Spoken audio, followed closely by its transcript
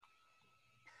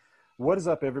What is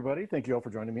up, everybody? Thank you all for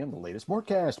joining me on the latest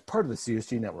Mortcast, part of the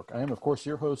CSG network. I am, of course,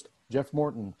 your host, Jeff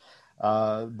Morton.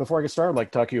 Before I get started, I'd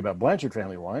like to talk to you about Blanchard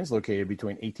Family Wines, located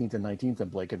between 18th and 19th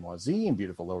and Blake and Wazee in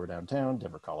beautiful lower downtown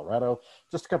Denver, Colorado.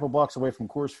 Just a couple blocks away from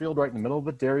Coors Field, right in the middle of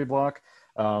the dairy block.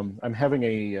 I'm having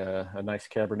a nice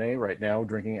Cabernet right now,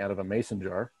 drinking out of a mason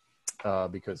jar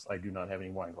because I do not have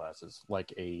any wine glasses,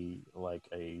 like a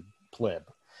pleb.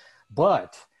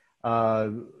 But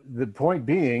the point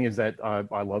being is that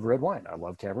I love red wine. I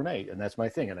love Cabernet, and that's my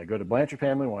thing. And I go to Blanchard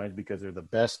Family Wines because they're the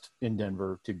best in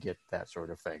Denver to get that sort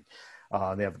of thing.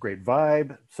 They have a great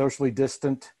vibe, socially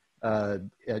distant.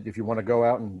 If you want to go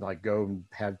out and go and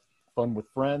have fun with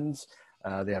friends,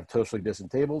 they have socially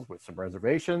distant tables with some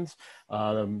reservations.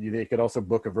 They could also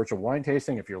book a virtual wine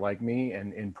tasting if you're like me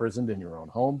and imprisoned in your own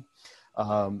home.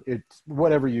 It's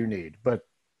whatever you need, but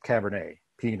Cabernet,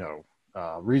 Pinot,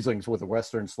 Rieslings with a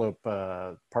Western Slope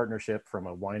partnership from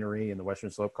a winery in the Western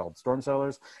Slope called Storm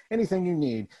Cellars. Anything you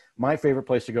need. My favorite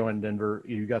place to go in Denver,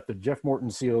 you got the Jeff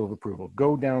Morton seal of approval.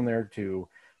 Go down there to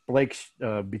Blake's,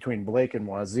 between Blake and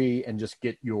Wazee, and just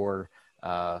get your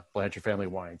Blanchard Family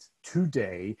Wines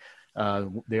today. They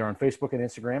are on Facebook and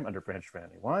Instagram under Blanchard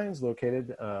Family Wines,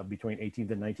 located between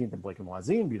 18th and 19th and Blake and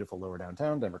Wazee in beautiful lower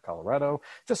downtown Denver, Colorado.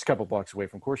 Just a couple blocks away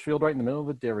from Coors Field, right in the middle of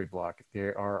the dairy block. They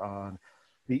are on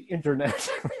the internet,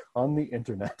 on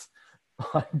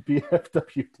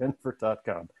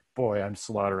bfwdenver.com. Boy, I'm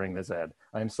slaughtering this ad.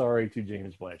 I'm sorry to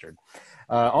James Blanchard.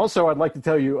 Also, I'd like to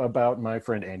tell you about my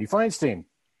friend Andy Feinstein.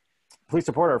 Please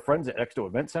support our friends at Exto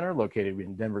Event Center, located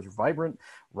in Denver's vibrant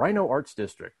Rhino Arts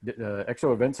District.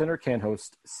 Exto Event Center can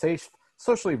host safe,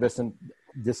 socially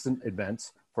distant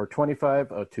events for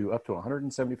 25 to up to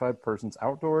 175 persons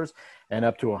outdoors and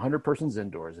up to 100 persons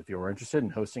indoors. If you're interested in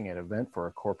hosting an event for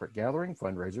a corporate gathering,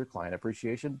 fundraiser, client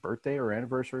appreciation, birthday or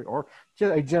anniversary, or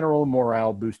a general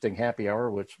morale-boosting happy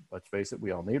hour, which, let's face it,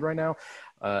 we all need right now,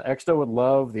 Exto would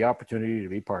love the opportunity to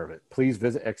be part of it. Please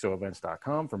visit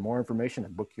exoevents.com for more information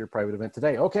and book your private event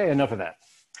today. Okay, enough of that.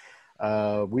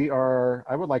 I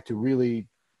would like to really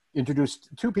introduce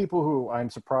two people who I'm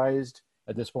surprised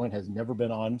at this point has never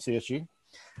been on CSG.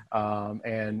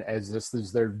 And as this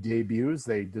is their debuts,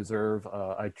 they deserve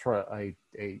a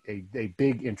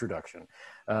big introduction.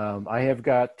 I have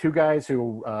got two guys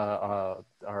who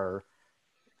are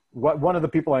one of the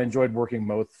people I enjoyed working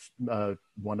most.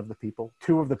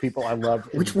 Two of the people I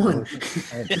loved. Which one?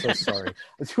 I'm so sorry.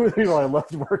 Two of the people I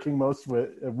loved working most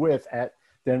with at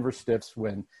Denver Stiffs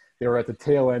when they were at the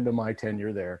tail end of my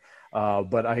tenure there.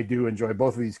 But I do enjoy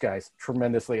both of these guys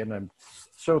tremendously, and I'm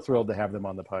so thrilled to have them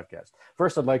on the podcast.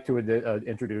 First, I'd like to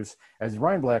introduce, as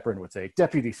Ryan Blackburn would say,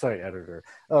 Deputy Site Editor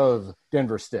of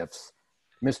Denver Stiffs,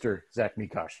 Mr. Zach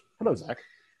Mikash. Hello, Zach.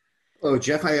 Oh,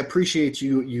 Jeff, I appreciate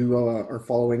you are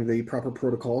following the proper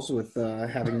protocols with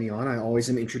having me on. I always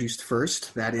am introduced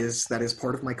first. That is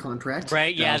part of my contract.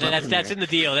 Right, yeah, that's in the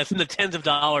deal. That's in the tens of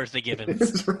dollars they give him.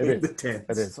 That's right, it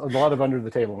is. A lot of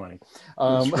under-the-table money.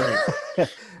 That's right.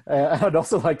 I'd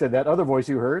also like that other voice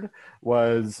you heard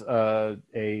was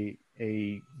a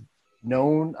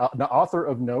known an author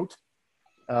of note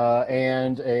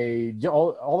and a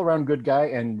all-around good guy,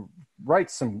 and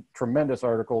writes some tremendous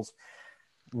articles.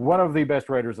 One of the best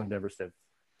writers on Denver Stiff,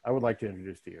 I would like to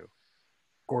introduce to you,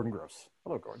 Gordon Gross.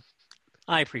 Hello, Gordon.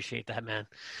 I appreciate that, man.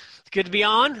 It's good to be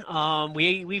on.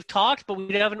 We've talked, but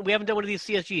we haven't done one of these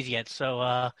CSGs yet,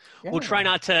 so we'll try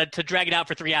not to drag it out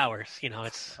for 3 hours. You know,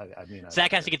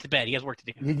 Zach has to get to bed. He has work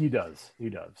to do. He does.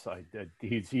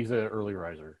 He's an early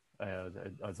riser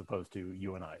as opposed to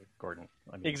you and I, Gordon.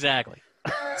 Exactly.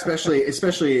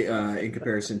 Especially in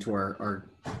comparison to our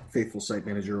faithful site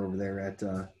manager over there at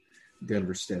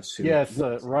Denver Stiffs, who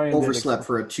Ryan overslept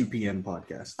for a 2 p.m.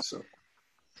 podcast. So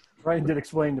Ryan did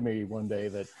explain to me one day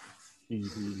that he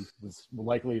was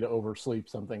likely to oversleep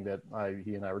something that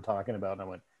he and I were talking about,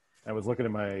 and I was looking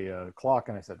at my clock,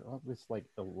 and I said, "Oh, it's like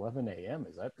 11 a.m.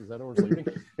 Is that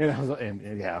oversleeping?" and I was,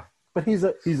 yeah, but he's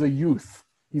a youth.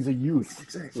 He's a youth.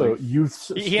 Exactly. So youth.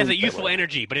 He has a youthful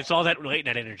energy, but it's all that late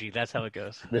night energy. That's how it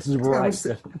goes. This is right.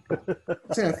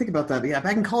 I think about that. Yeah,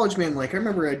 back in college, man, I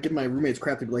remember I'd give my roommates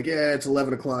crap. They'd be like, yeah, it's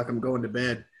 11 o'clock. I'm going to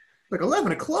bed. Like,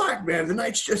 11 o'clock, man. The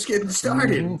night's just getting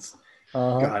started. Mm-hmm.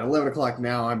 God, 11 o'clock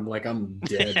now, I'm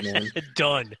dead, man.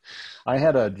 Done. I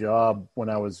had a job when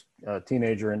I was a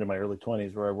teenager into my early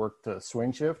 20s where I worked a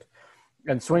swing shift.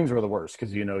 And swings were the worst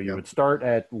because, you would start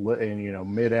at,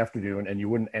 mid-afternoon and you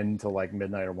wouldn't end until like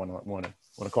midnight or 1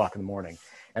 o'clock in the morning.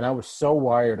 And I was so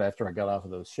wired after I got off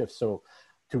of those shifts. So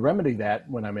to remedy that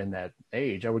when I'm in that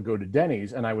age, I would go to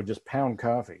Denny's and I would just pound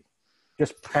coffee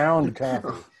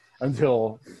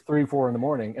until 3, 4 in the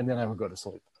morning, and then I would go to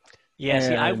sleep. Yeah,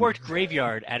 see, I worked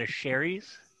graveyard at a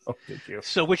Sherry's. Oh, did you?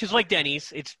 So, which is like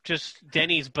Denny's. It's just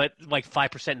Denny's, but like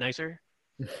 5% nicer.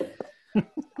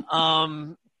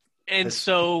 And That's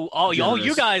so all generous.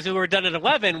 you guys who were done at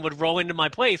 11 would roll into my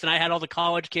place, and I had all the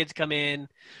college kids come in,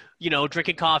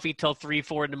 drinking coffee till 3,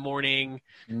 4 in the morning,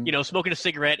 smoking a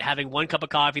cigarette, having 1 cup of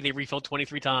coffee they refilled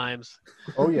 23 times.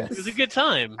 Oh, yes. It was a good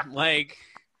time. Like,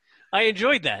 I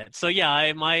enjoyed that. So,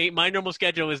 yeah, my normal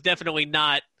schedule is definitely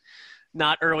not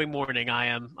early morning.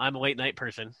 I'm a late night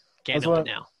person. Can't help it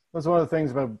now. That's one of the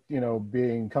things about,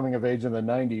 being coming of age in the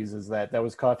 90s is that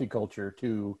was coffee culture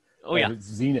too. Oh, yeah. Its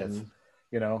zenith,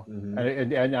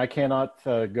 and I cannot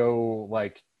go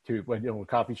like to,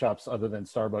 coffee shops other than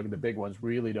Starbucks. The big ones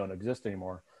really don't exist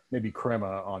anymore. Maybe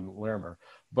Crema on Larimer,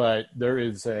 but there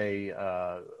is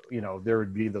there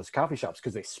would be those coffee shops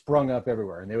because they sprung up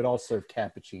everywhere, and they would all serve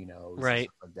cappuccinos, right? And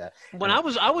stuff like that. When I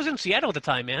was in Seattle at the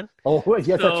time, man. Oh,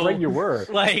 yeah, so, that's right, you were.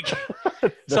 Like,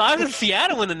 so I was in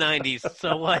Seattle in the 90s.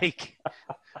 So like,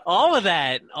 all of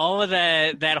that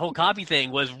whole coffee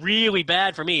thing was really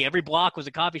bad for me. Every block was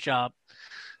a coffee shop.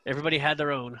 Everybody had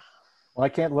their own. Well, I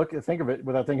can't think of it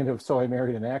without thinking of So I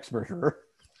Married an Axe Murderer.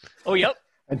 Oh, yep.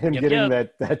 And him getting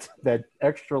that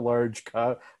extra large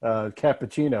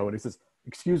cappuccino, and he says,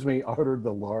 "Excuse me, I ordered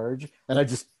the large." And I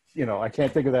just, I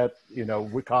can't think of that,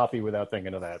 with coffee without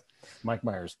thinking of that. Mike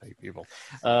Myers, people.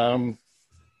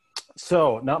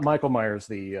 So not Michael Myers,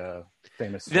 the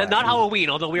famous. Not Halloween,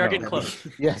 although we are getting close.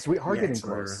 Yes, we are getting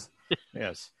close.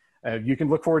 Yes. You can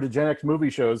look forward to Gen X movie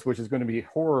shows, which is going to be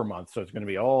horror month. So it's going to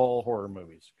be all horror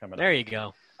movies coming up. There you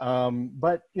go.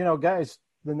 But, guys,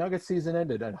 the Nuggets season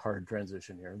ended. A hard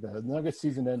transition here. The Nuggets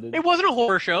season ended. It wasn't a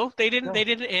horror show. They didn't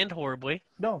end horribly.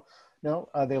 No.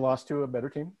 They lost to a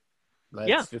better team.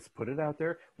 Let's just put it out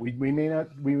there. We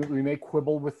may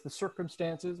quibble with the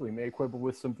circumstances. We may quibble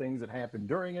with some things that happened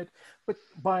during it. But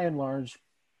by and large,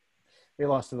 they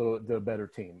lost to the better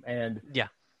team. And yeah.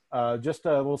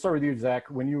 We'll start with you,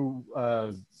 Zach. When you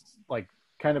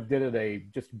kind of did a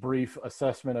just brief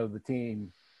assessment of the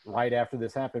team right after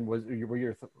this happened, were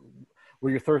your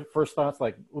first thoughts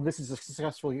like, well, this is a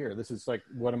successful year? This is like,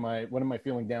 what am I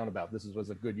feeling down about? This was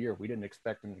a good year. We didn't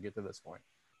expect them to get to this point.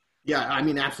 Yeah, I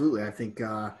mean, absolutely. I think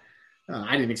I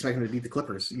didn't expect them to beat the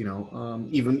Clippers.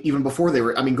 Even before they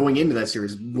were, going into that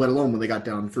series, let alone when they got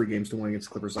down 3-1 against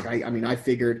the Clippers. Like I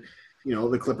figured.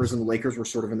 The Clippers and the Lakers were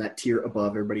sort of in that tier above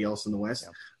everybody else in the West.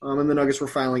 Yeah. And the Nuggets were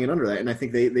filing in under that. And I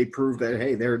think they proved that,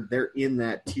 hey, they're in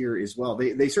that tier as well.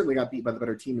 They certainly got beat by the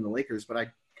better team in the Lakers, but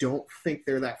I don't think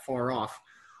they're that far off.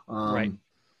 Right.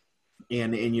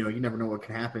 And you never know what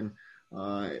can happen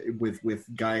with a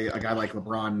guy like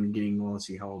LeBron getting, well, let's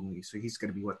see, how old is he? So he's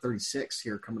going to be, 36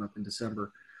 here coming up in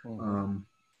December. Mm-hmm.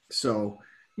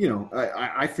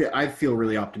 I feel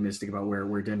really optimistic about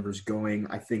where Denver's going.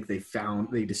 I think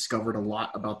they discovered a lot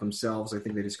about themselves. I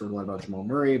think they discovered a lot about Jamal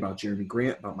Murray, about Jeremy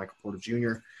Grant, about Michael Porter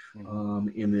Jr.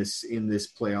 In this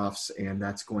playoffs, and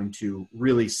that's going to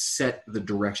really set the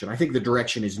direction. I think the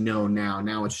direction is known now.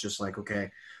 Now it's just like, okay,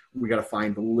 we got to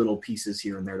find the little pieces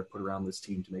here and there to put around this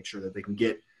team to make sure that they can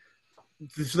get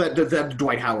so that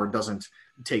Dwight Howard doesn't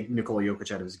take Nikola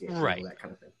Jokic out of his game, right? That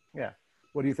kind of thing. Yeah.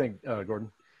 What do you think,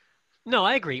 Gordon? No,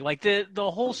 I agree. Like the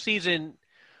whole season,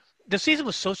 the season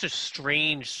was such a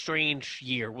strange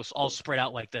year. Was all spread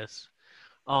out like this.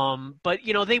 But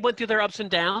they went through their ups and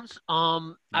downs.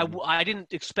 I didn't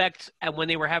expect when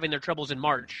they were having their troubles in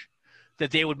March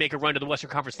that they would make a run to the Western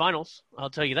Conference Finals.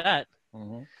 I'll tell you that.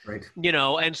 Mm-hmm.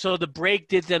 Right. And so the break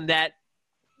did them that.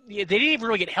 They didn't even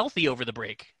really get healthy over the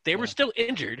break. They were still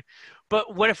injured, but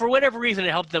for whatever reason, it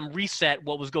helped them reset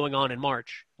what was going on in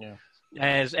March. Yeah.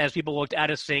 As people looked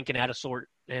out of sync and out of sort,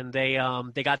 and they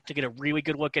got to get a really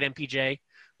good look at MPJ,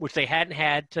 which they hadn't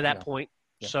had to that point.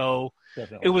 Yeah. So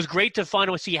Definitely. It was great to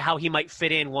finally see how he might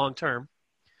fit in long term.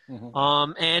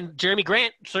 Mm-hmm. And Jeremy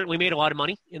Grant certainly made a lot of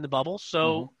money in the bubble.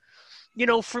 So,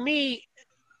 for me,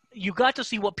 you got to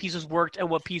see what pieces worked and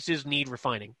what pieces need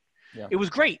refining. Yeah. It was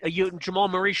great. Jamal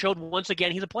Murray showed once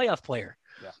again he's a playoff player.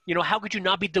 Yeah. How could you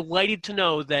not be delighted to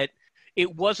know that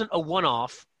it wasn't a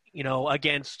one-off,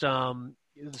 against San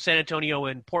Antonio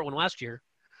and Portland last year,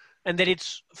 and that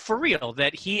it's for real,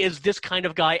 that he is this kind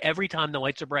of guy every time the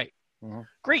lights are bright. Mm-hmm.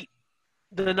 Great.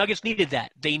 The Nuggets needed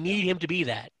that. They need him to be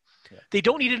that. Yeah. They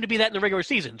don't need him to be that in the regular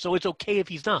season, so it's okay if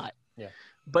he's not. Yeah.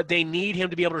 But they need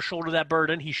him to be able to shoulder that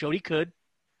burden. He showed he could.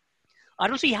 I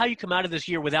don't see how you come out of this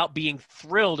year without being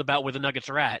thrilled about where the Nuggets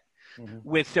are at,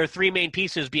 with their 3 main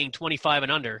pieces being 25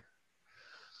 and under.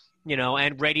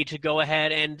 And ready to go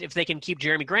ahead. And if they can keep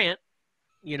Jeremy Grant,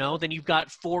 then you've got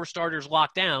 4 starters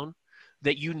locked down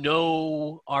that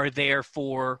are there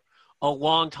for a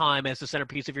long time as the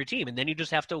centerpiece of your team, and then you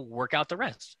just have to work out the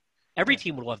rest. Every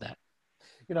team would love that.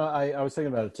 I was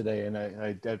thinking about it today, and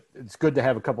I it's good to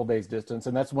have a couple days distance,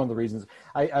 and that's one of the reasons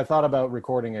I thought about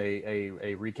recording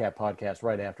a recap podcast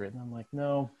right after it, and I'm like,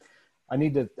 no, I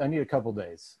need a couple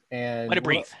days, and let it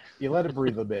breathe. You let it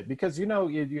breathe a bit, because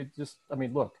you just, I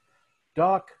mean, look,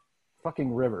 Doc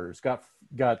fucking Rivers got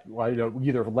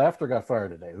either left or got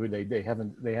fired today. Who they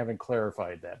haven't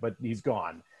clarified that, but he's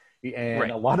gone,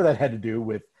 and a lot of that had to do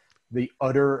with the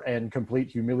utter and complete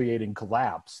humiliating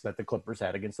collapse that the Clippers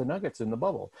had against the Nuggets in the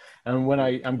bubble. And when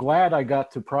I'm glad I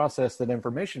got to process that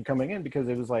information coming in, because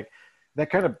it was like that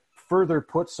kind of further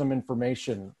put some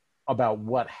information about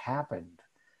what happened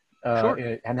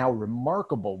and how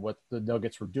remarkable what the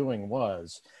Nuggets were doing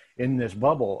was in this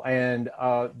bubble. And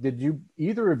did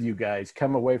either of you guys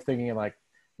come away thinking like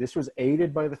this was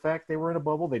aided by the fact they were in a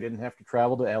bubble? They didn't have to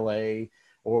travel to LA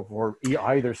or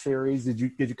either series. Did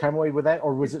you come away with that,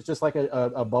 or was it just like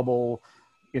a bubble?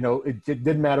 It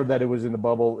didn't matter that it was in the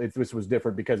bubble. This was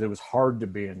different because it was hard to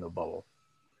be in the bubble.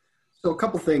 So a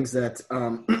couple things that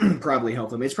probably help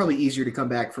them. It's probably easier to come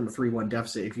back from a 3-1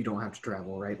 deficit if you don't have to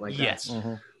travel, right? Like yes,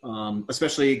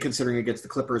 especially considering against the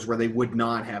Clippers, where they would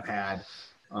not have had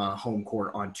home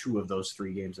court on 2 of those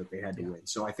 3 games that they had to win.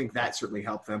 So I think that certainly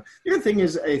helped them. The other thing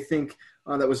is, I think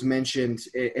that was mentioned,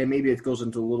 and maybe it goes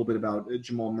into a little bit about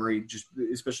Jamal Murray, just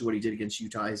especially what he did against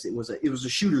Utah. Is it was a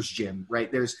shooter's gym, right?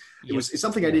 It's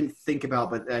something I didn't think about,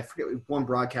 but I forget one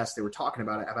broadcast they were talking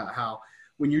about it, about how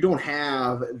when you don't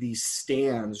have these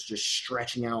stands just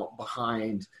stretching out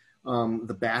behind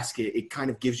the basket, it kind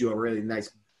of gives you a really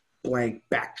nice blank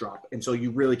backdrop, and so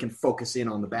you really can focus in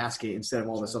on the basket instead of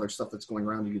all this other stuff that's going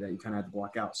around you that you kind of have to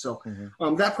block out. So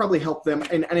that probably helped them,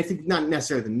 and I think not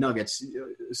necessarily the Nuggets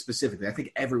specifically. I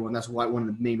think everyone. That's why one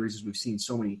of the main reasons we've seen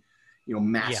so many,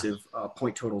 massive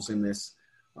point totals in this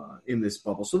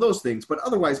bubble. So those things, but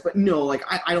otherwise, no, like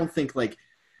I don't think like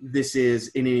this is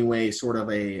in any way sort of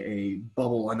a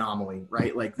bubble anomaly,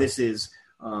 right? Like this is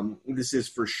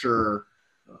for sure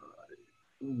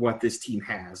what this team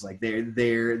has. Like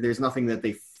there's nothing that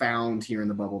they found here in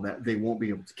the bubble that they won't be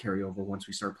able to carry over once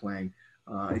we start playing,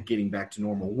 getting back to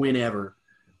normal, whenever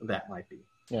that might be.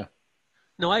 Yeah.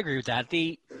 No, I agree with that.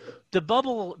 The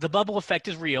bubble effect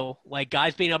is real. Like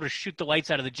guys being able to shoot the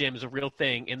lights out of the gym is a real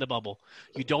thing in the bubble.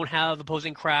 You don't have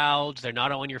opposing crowds. They're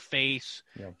not all in your face.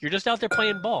 Yeah. You're just out there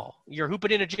playing ball. You're hooping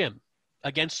in a gym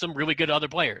against some really good other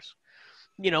players.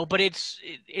 But it's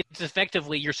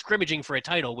effectively you're scrimmaging for a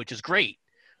title, which is great.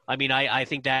 I mean, I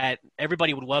think that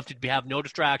everybody would love to have no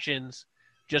distractions,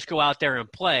 just go out there and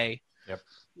play.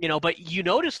 Yep. But you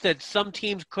notice that some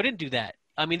teams couldn't do that.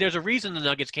 I mean, there's a reason the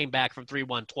Nuggets came back from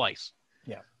 3-1 twice.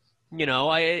 Yeah.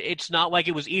 It's not like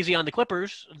it was easy on the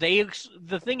Clippers.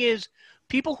 The thing is,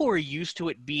 people who are used to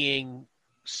it being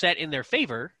set in their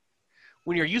favor,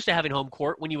 when you're used to having home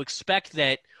court, when you expect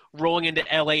that rolling into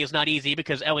LA is not easy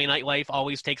because LA nightlife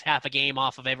always takes half a game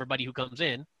off of everybody who comes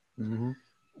in. Mm-hmm.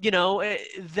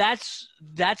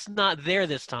 That's not there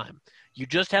this time. You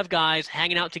just have guys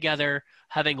hanging out together,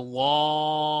 having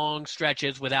long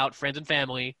stretches without friends and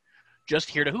family, just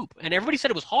here to hoop. And everybody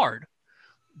said it was hard,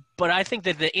 but I think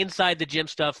that the inside the gym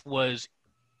stuff was,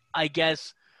 I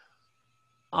guess,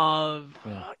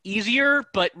 easier,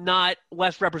 but not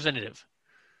less representative.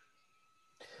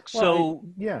 So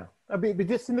yeah, I mean, but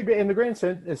just in the grand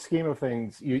scheme of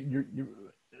things,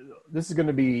 this is going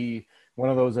to be one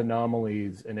of those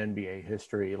anomalies in NBA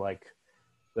history, like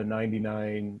the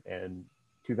 '99 and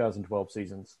 2012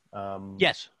 seasons.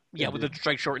 Yes, with the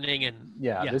strike shortening and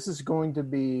this is going to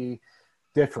be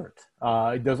different.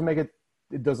 It doesn't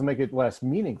make it less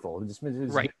meaningful. It just makes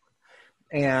it right.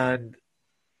 Different. And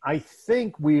I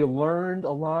think we learned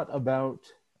a lot about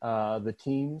the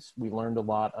teams. We learned a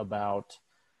lot about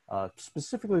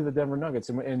specifically the Denver Nuggets,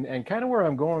 and kind of where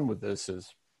I'm going with this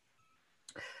is,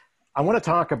 I want to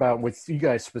talk about with you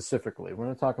guys specifically. We're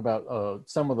going to talk about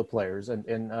some of the players,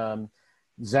 and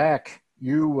Zach,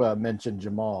 you mentioned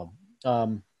Jamal.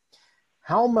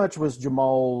 How much was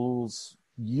Jamal's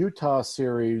Utah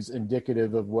series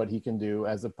indicative of what he can do,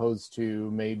 as opposed to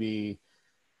maybe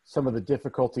some of the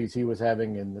difficulties he was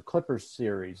having in the Clippers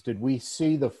series? Did we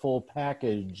see the full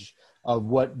package of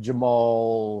what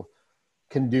Jamal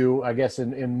can do, I guess,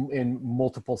 in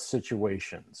multiple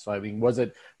situations? So, I mean, was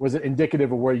it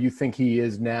indicative of where you think he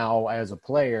is now as a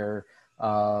player,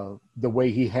 the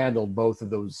way he handled both of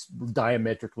those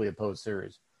diametrically opposed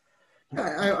series?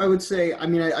 I would say, I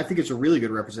mean, I think it's a really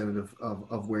good representative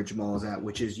of where Jamal is at,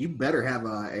 which is you better have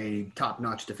a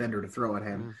top-notch defender to throw at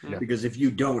him, because if you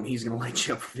don't, he's going to light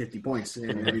you up for 50 points.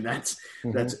 And I mean, that's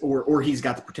or he's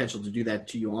got the potential to do that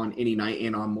to you on any night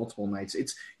and on multiple nights.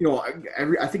 It's,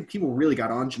 I think people really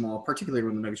got on Jamal, particularly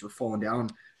when the Nuggets were falling down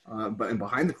and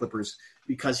behind the Clippers,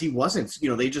 because he wasn't,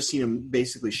 they just seen him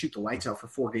basically shoot the lights out for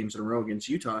 4 games in a row against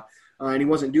Utah, and he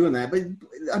wasn't doing that. But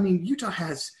I mean,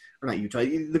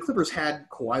 the Clippers had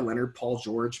Kawhi Leonard, Paul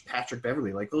George, Patrick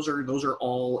Beverley. Like those are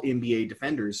all NBA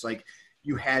defenders. Like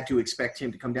you had to expect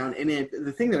him to come down. And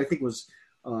the thing that I think was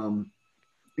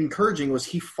encouraging was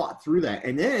he fought through that.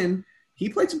 And then he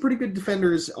played some pretty good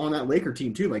defenders on that Laker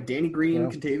team too, like Danny Green,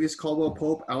 Kentavious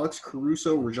Caldwell-Pope, Alex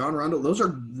Caruso, Rajon Rondo. Those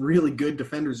are really good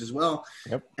defenders as well.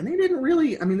 Yep. And they didn't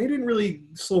really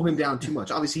slow him down too much.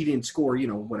 Obviously he didn't score,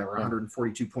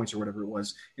 142 points or whatever it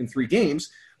was in 3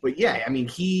 games. But yeah, I mean,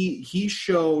 he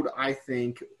showed, I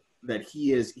think, that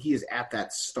he is at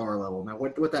that star level. Now,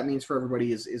 what that means for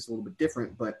everybody is a little bit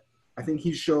different, but I think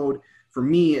he showed, for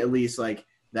me at least, like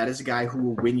that is a guy who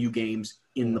will win you games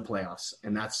in the playoffs,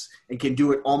 and can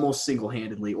do it almost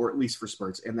single-handedly, or at least for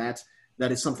spurts. And that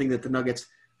is something that the Nuggets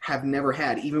have never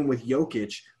had, even with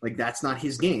Jokic. Like that's not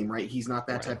his game, right? He's not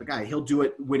that type of guy. He'll do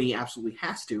it when he absolutely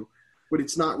has to, but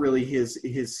it's not really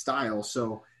his style.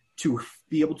 So to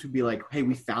be able to be like, hey,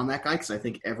 we found that guy, because I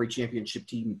think every championship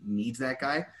team needs that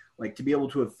guy. Like to be able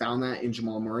to have found that in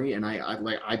Jamal Murray, and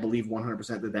I believe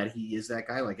 100% that he is that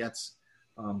guy. Like that's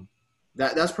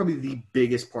probably the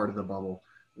biggest part of the bubble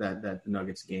that the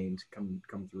Nuggets gained come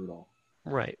through it all.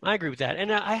 Right, I agree with that,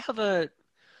 and I have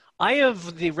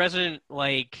the resident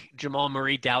like Jamal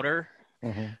Murray doubter.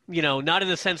 Not in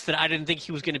the sense that I didn't think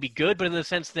he was going to be good, but in the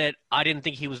sense that I didn't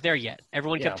think he was there yet.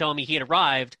 Everyone kept telling me he had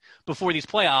arrived before these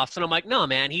playoffs, and I'm like, no,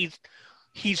 man,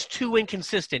 he's too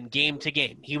inconsistent game to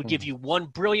game. He would give you one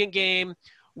brilliant game,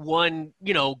 one,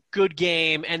 good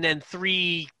game, and then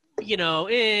 3,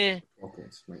 it's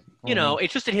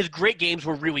just that his great games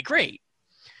were really great.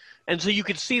 And so you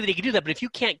could see that he could do that. But if you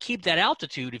can't keep that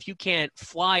altitude, if you can't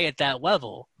fly at that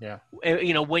level,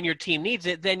 when your team needs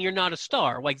it, then you're not a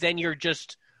star. Like then you're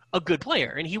just a good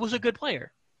player. And he was a good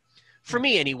player for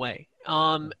me anyway.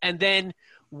 And then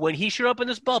when he showed up in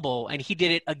this bubble and he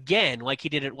did it again, like he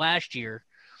did it last year,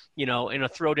 in a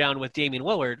throwdown with Damian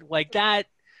Lillard, like that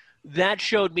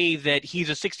showed me that he's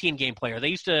a 16-game player. They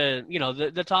used to,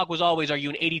 the talk was always, are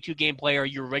you an 82-game player? Are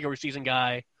you a regular season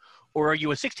guy? Or are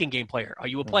you a 16-game player? Are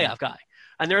you a playoff guy?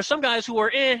 And there are some guys who are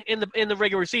in the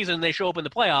regular season, and they show up in the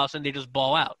playoffs, and they just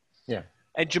ball out. Yeah.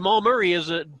 And Jamal Murray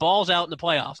balls out in the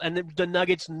playoffs, and the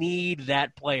Nuggets need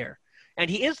that player. And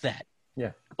he is that.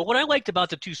 Yeah. But what I liked about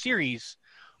the 2 series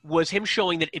was him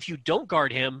showing that if you don't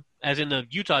guard him, as in the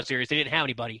Utah series, they didn't have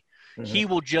anybody, he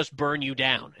will just burn you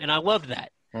down. And I loved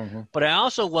that. But I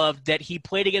also loved that he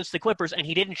played against the Clippers, and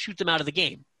he didn't shoot them out of the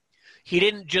game. He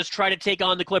didn't just try to take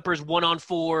on the Clippers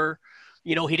 1-on-4.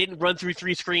 He didn't run through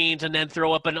 3 screens and then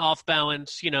throw up an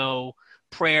off-balance,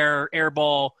 prayer, air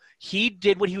ball. He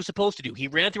did what he was supposed to do. He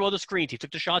ran through all the screens. He took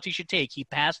the shots he should take. He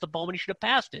passed the ball when he should have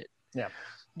passed it. Yeah.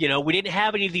 We didn't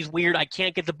have any of these weird I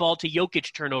can't get the ball to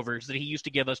Jokic turnovers that he used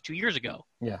to give us 2 years ago.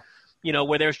 Yeah.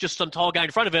 Where there's just some tall guy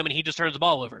in front of him and he just turns the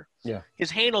ball over. Yeah. His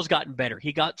handle's gotten better.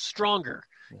 He got stronger.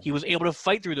 Yeah. He was able to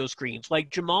fight through those screens. Like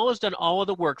Jamal has done all of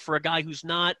the work for a guy who's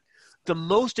not the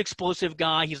most explosive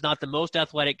guy. He's not the most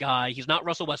athletic guy. He's not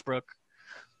Russell Westbrook.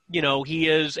 He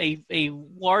is a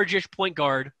largish point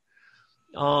guard,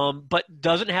 but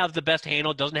doesn't have the best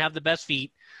handle, doesn't have the best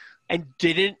feet, and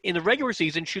didn't, in the regular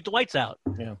season, shoot the lights out.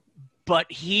 Yeah.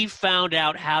 But he found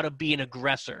out how to be an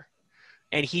aggressor,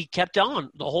 and he kept on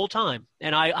the whole time.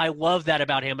 And I love that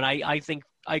about him, and I think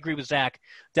I agree with Zach.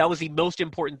 That was the most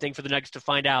important thing for the Nuggets to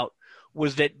find out,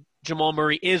 was that Jamal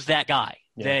Murray is that guy,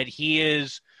 that he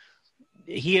is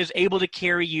able to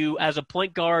carry you as a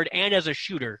point guard and as a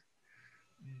shooter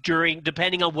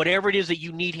depending on whatever it is that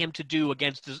you need him to do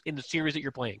in the series that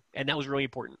you're playing. And that was really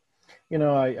important.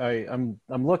 I'm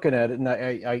looking at it, and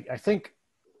I think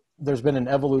there's been an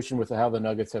evolution with how the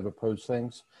Nuggets have approached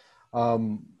things.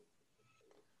 And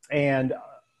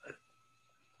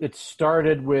it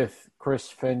started with Chris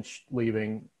Finch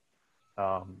leaving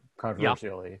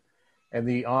controversially, and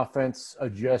the offense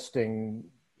adjusting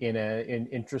in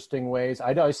interesting ways.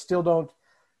 I still don't.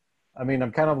 I mean,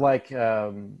 I'm kind of like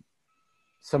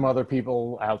some other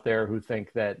people out there who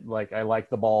think that, like, I like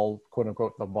the ball, quote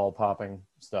unquote, the ball popping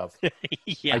stuff.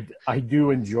 I do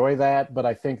enjoy that, but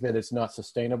I think that it's not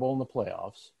sustainable in the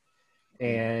playoffs.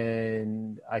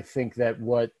 And I think that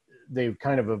what they've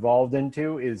kind of evolved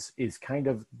into is kind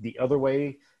of the other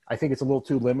way. I think it's a little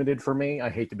too limited for me. I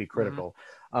hate to be critical.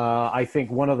 I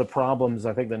think one of the problems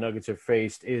I think the Nuggets have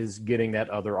faced is getting that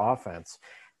other offense.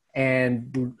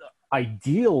 And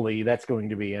ideally, that's going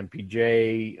to be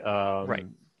MPJ. Right.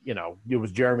 You know, it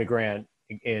was Jeremy Grant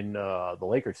in the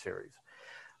Lakers series.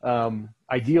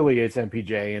 Ideally, it's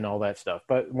MPJ and all that stuff.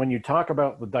 But when you talk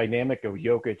about the dynamic of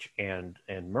Jokic and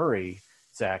Murray,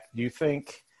 Zach, do you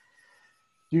think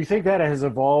that has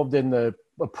evolved in the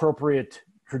appropriate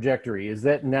trajectory? Is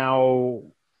that now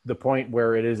the point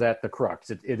where it is at the crux?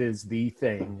 It is the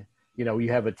thing. You know,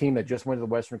 you have a team that just went to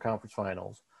the Western Conference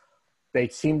Finals. They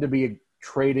seem to be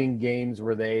trading games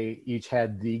where they each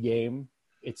had the game,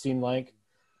 it seemed like,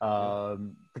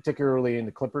 particularly in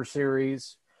the Clippers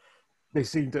series. They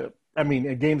seem to. I mean,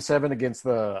 in Game 7 against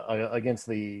the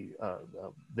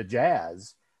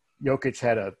Jazz, Jokic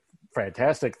had a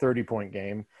fantastic 30-point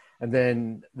game, and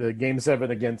then the Game 7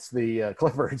 against the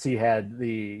Clippers, he had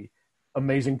the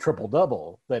amazing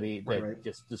triple-double that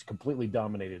just completely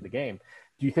dominated the game.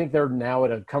 Do you think they're now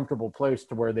at a comfortable place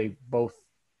to where they both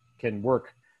can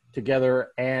work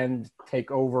together and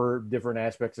take over different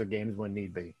aspects of games when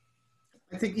need be?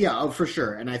 I think, for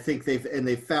sure. And I think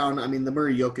they've found, I mean, the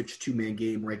Murray Jokic 2-man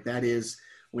game, right? That is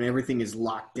when everything is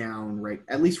locked down, right?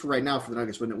 At least for right now for the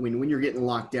Nuggets, when you're getting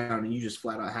locked down and you just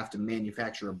flat out have to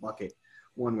manufacture a bucket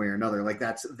one way or another, like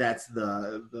that's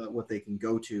the what they can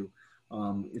go to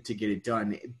get it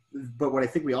done. But what I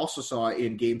think we also saw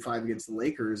in Game 5 against the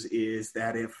Lakers is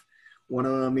that if one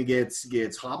of them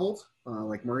gets hobbled,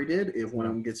 like Murray did, if one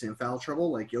of them gets in foul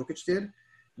trouble, like Jokic did,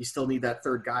 you still need that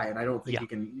third guy, and I don't think you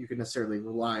can necessarily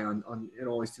rely on it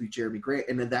always to be Jeremy Grant.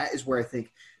 And then that is where I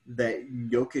think that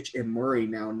Jokic and Murray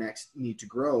now next need to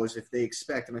grow, is if they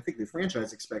expect, and I think the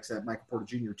franchise expects that Michael Porter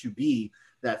Jr. to be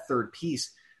that third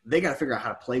piece, they got to figure out how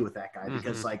to play with that guy,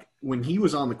 because like when he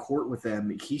was on the court with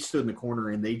them, he stood in the corner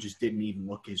and they just didn't even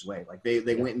look his way. Like they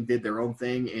went and did their own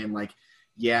thing, and like,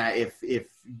 if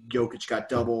Jokic got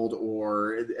doubled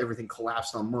or everything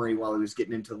collapsed on Murray while he was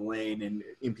getting into the lane and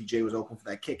MPJ was open for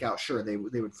that kick out, sure, they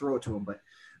would throw it to him. But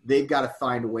they've got to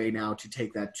find a way now to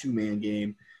take that 2-man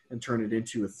game and turn it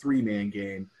into a 3-man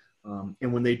game.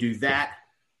 And when they do that,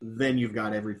 then you've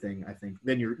got everything, I think.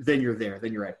 Then you're there.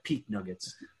 Then you're at peak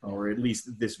Nuggets, or at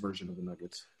least this version of the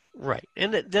Nuggets. Right.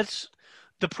 And that's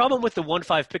the problem with the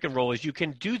 1-5 pick and roll, is you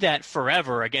can do that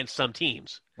forever against some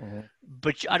teams.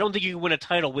 But I don't think you can win a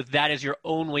title with that as your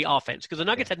only offense, because the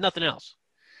Nuggets had nothing else.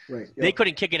 Right. They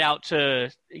couldn't kick it out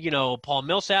to, Paul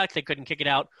Millsap. They couldn't kick it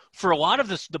out for a lot of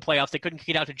the playoffs. They couldn't kick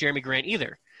it out to Jeremy Grant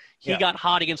either. He got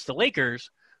hot against the Lakers,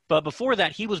 but before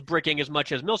that, he was bricking as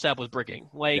much as Millsap was bricking.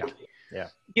 They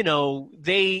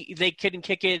couldn't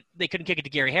kick it. They couldn't kick it to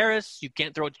Gary Harris. You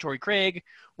can't throw it to Torrey Craig.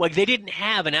 Like, they didn't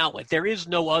have an outlet. There is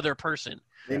no other person.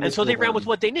 And so they ran with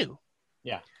what they knew.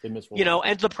 Yeah, they missed.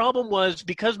 And the problem was,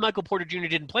 because Michael Porter Jr.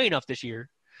 didn't play enough this year,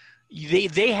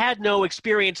 they had no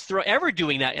experience ever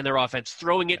doing that in their offense,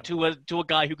 throwing it to a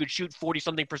guy who could shoot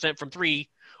 40-something% from three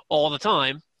all the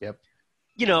time. Yep.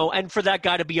 And for that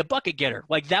guy to be a bucket getter,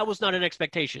 like, that was not an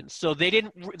expectation. So they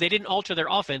didn't alter their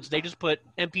offense. They just put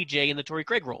MPJ in the Torrey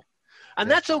Craig role,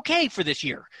 and that's okay for this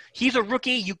year. He's a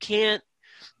rookie. You can't,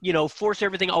 force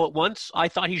everything all at once. I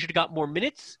thought he should have got more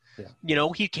minutes. Yeah.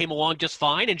 He came along just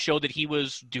fine and showed that he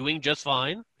was doing just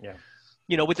fine. Yeah.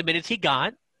 With the minutes he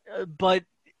got, but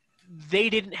they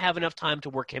didn't have enough time to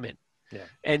work him in. Yeah.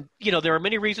 And there are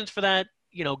many reasons for that.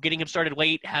 Getting him started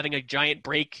late, having a giant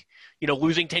break,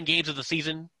 losing 10 games of the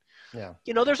season. Yeah.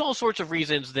 There's all sorts of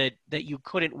reasons that you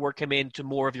couldn't work him into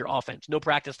more of your offense. No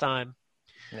practice time.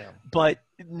 Yeah. But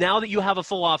now that you have a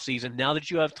full offseason, now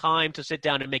that you have time to sit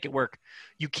down and make it work,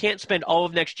 you can't spend all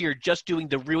of next year just doing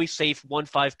the really safe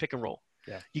 1-5 pick and roll.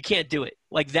 Yeah. You can't do it.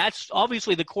 Like, that's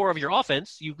obviously the core of your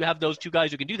offense. You have those two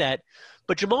guys who can do that.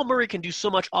 But Jamal Murray can do so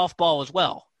much off ball as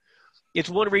well. It's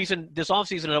one reason this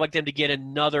offseason I'd like them to get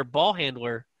another ball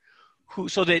handler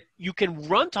so that you can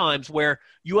run times where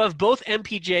you have both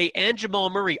MPJ and Jamal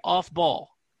Murray off ball.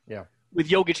 Yeah. With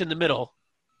Jokic in the middle.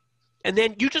 And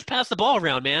then you just pass the ball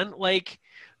around, man. Like,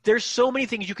 there's so many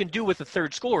things you can do with a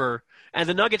third scorer, and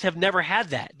the Nuggets have never had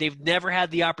that. They've never had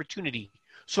the opportunity.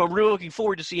 So I'm really looking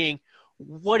forward to seeing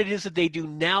what it is that they do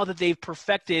now that they've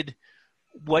perfected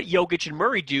what Jokic and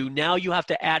Murray do. Now you have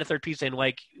to add a third piece in,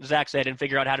 like Zach said, and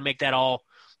figure out how to make that all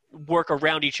work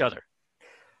around each other.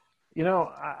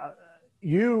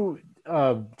 You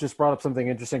just brought up something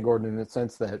interesting, Gordon, in the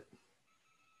sense that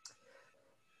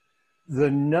the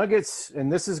Nuggets,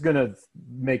 and this is going to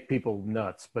make people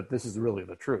nuts, but this is really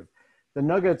the truth. The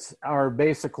Nuggets are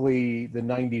basically the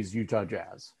 90s Utah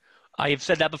Jazz. I have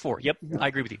said that before. Yep, I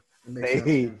agree with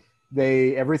you.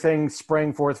 They everything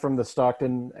sprang forth from the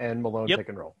Stockton and Malone pick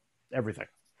and roll. everything.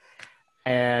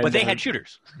 And but they had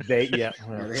shooters. They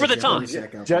For the time.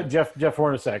 Jeff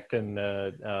Hornacek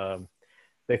and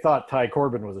they thought Ty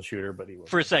Corbin was a shooter, but he was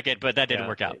for a second, but that didn't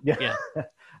work out. Yeah.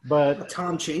 But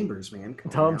Tom Chambers, man.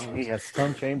 Tom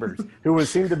Chambers, who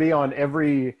seemed to be on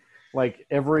every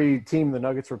team the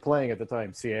Nuggets were playing at the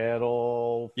time.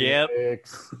 Seattle,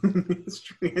 Phoenix,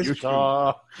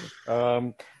 Utah.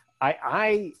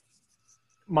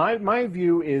 My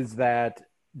view is that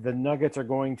the Nuggets are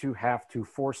going to have to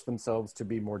force themselves to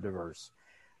be more diverse.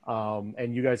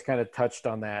 And you guys kind of touched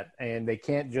on that. And they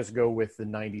can't just go with the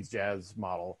 90s Jazz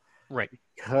model. Right.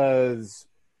 Because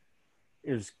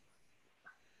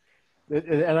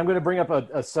and I'm going to bring up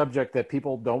a subject that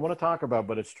people don't want to talk about,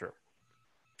 but it's true.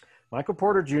 Michael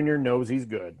Porter Jr. knows he's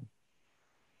good.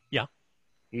 Yeah.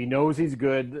 He knows he's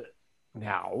good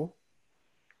now.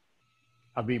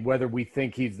 I mean, whether we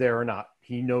think he's there or not,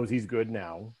 he knows he's good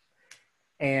now.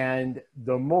 And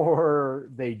the more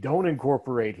they don't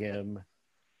incorporate him,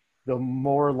 the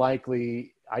more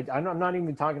likely I'm not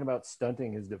even talking about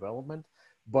stunting his development,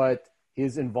 but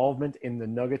his involvement in the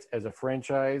Nuggets as a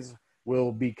franchise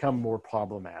will become more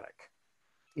problematic,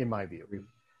 in my view.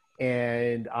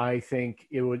 And I think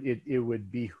it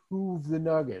would behoove the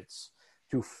Nuggets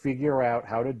to figure out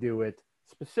how to do it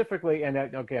specifically. And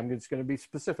I'm just going to be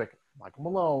specific. Michael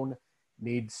Malone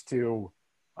needs to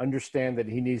understand that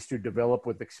he needs to develop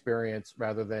with experience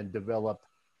rather than develop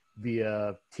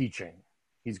via teaching.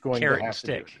 He's going to have to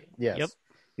do it. Yes. Yep.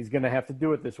 He's going to have to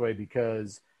do it this way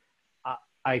because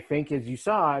I think, as you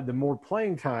saw, the more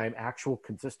playing time, actual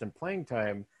consistent playing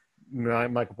time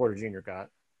Michael Porter Jr. got,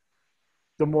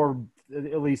 the more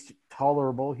at least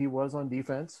tolerable he was on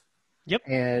defense. Yep.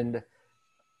 And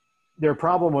their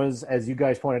problem was, as you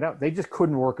guys pointed out, they just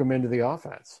couldn't work him into the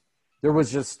offense. There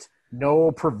was just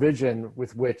no provision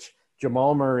with which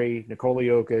Jamal Murray, Nikola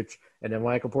Jokic, and then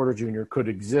Michael Porter Jr. could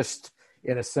exist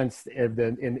in a sense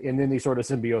in any sort of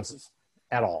symbiosis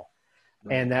at all.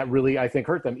 Right. And that really, I think,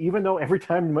 hurt them. Even though every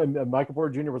time Michael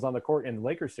Porter Jr. was on the court in the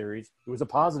Lakers series, it was a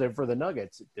positive for the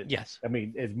Nuggets. Yes. I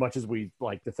mean, as much as we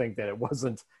like to think that it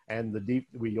wasn't, and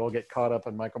we all get caught up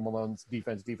in Michael Malone's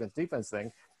defense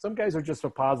thing, some guys are just a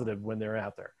positive when they're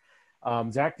out there.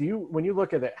 Zach, when you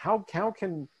look at it, how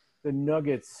can the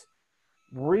Nuggets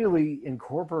really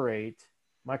incorporate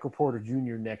Michael Porter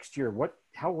Jr. next year? What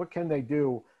can they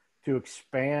do to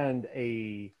expand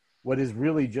what is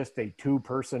really just a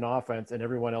two-person offense and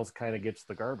everyone else kind of gets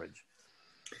the garbage?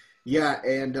 Yeah,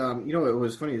 and what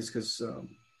was funny is because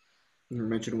you were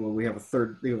mentioning, well, we have a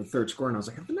third scorer, and I was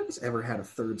like, have the Nuggets ever had a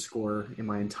third scorer in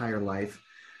my entire life?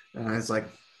 And I was like,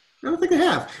 I don't think they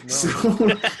have. No. So,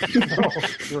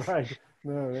 no, right.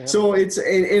 No, so it's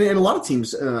and a lot of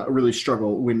teams really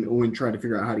struggle when trying to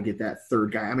figure out how to get that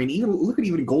third guy. I mean, look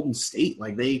at Golden State.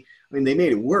 Like they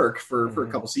made it work for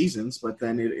a couple seasons, but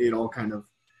then it all kind of,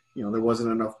 there wasn't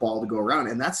enough ball to go around,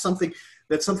 and that's something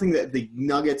that the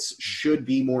Nuggets should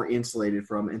be more insulated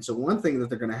from. And so one thing that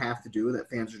they're going to have to do, that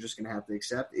fans are just going to have to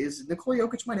accept, is Nikola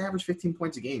Jokic might average 15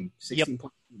 points a game, 16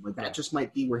 points. Like that just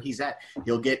might be where he's at.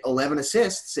 He'll get 11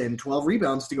 assists and 12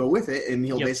 rebounds to go with it, and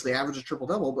he'll basically average a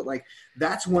triple-double. But,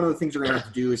 that's one of the things they're going to have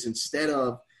to do is instead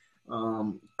of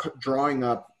drawing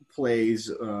up plays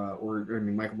or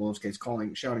in Michael Malone's case,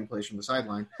 shouting plays from the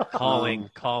sideline. Calling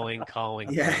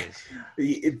yeah,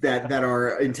 plays. that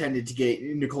are intended to get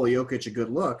Nikola Jokic a good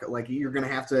look. Like you're gonna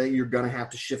have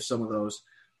to shift some of those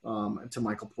to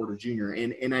Michael Porter Jr.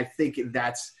 And I think they've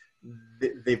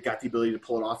got the ability to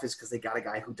pull it off is because they got a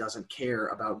guy who doesn't care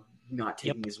about not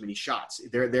taking as many shots.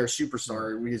 Their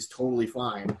superstar is totally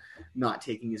fine not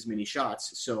taking as many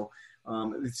shots. So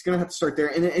it's going to have to start there,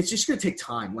 and it's just going to take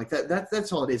time. Like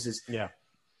that's all it is.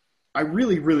 I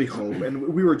really, really hope,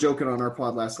 and we were joking on our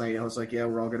pod last night. I was like, they're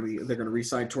going to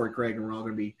re-sign Torrey Craig, and we're all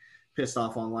going to be pissed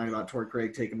off online about Torrey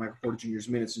Craig taking Michael Porter Jr.'s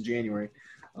minutes in January.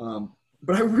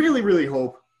 But I really, really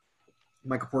hope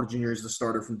Michael Porter Jr. is the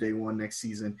starter from day one next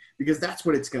season, because that's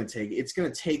what it's going to take. It's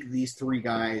going to take these three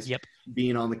guys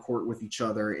being on the court with each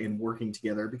other and working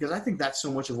together, because I think that's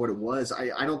so much of what it was.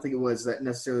 I don't think it was that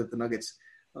necessarily that the Nuggets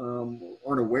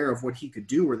aren't aware of what he could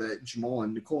do, or that Jamal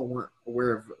and Nicole weren't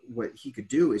aware of what he could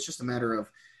do. It's just a matter of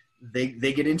they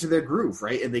get into their groove,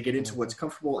 right? And they get into what's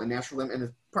comfortable and natural to them.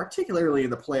 And particularly in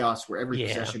the playoffs where every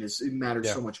possession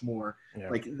matters so much more. Yeah.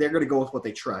 Like they're going to go with what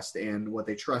they trust, and what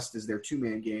they trust is their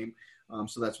two-man game.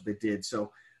 So that's what they did.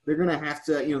 So they're going to have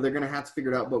to,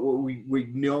 figure it out. But what we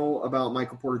know about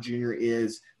Michael Porter Jr.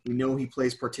 is we know he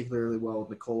plays particularly well with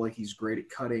Nikola. He's great at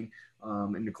cutting.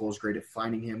 And Nicola's great at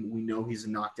finding him. We know he's a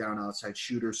knockdown outside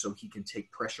shooter, so he can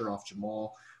take pressure off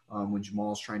Jamal. when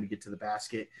Jamal's trying to get to the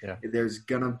basket. Yeah.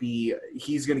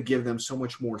 He's going to give them so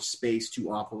much more space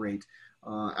to operate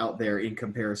out there in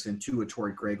comparison to a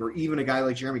Torrey Craig or even a guy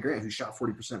like Jeremy Grant who shot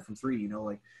 40% from three.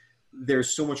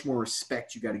 There's so much more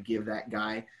respect you got to give that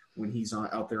guy when he's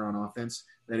out there on offense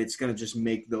that it's going to just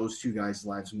make those two guys'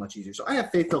 lives much easier. So I have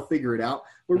faith they'll figure it out,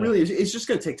 but really it's just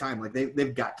going to take time. Like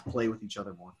they've got to play with each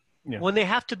other more. Yeah. When they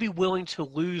have to be willing to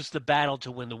lose the battle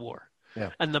to win the war.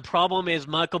 Yeah. And the problem is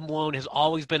Michael Malone has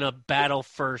always been a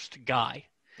battle-first guy.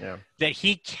 Yeah. That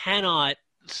he cannot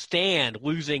stand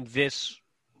losing this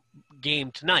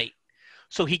game tonight.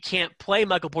 So he can't play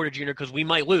Michael Porter Jr. because we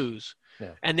might lose. Yeah.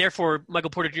 And therefore,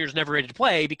 Michael Porter Jr. is never ready to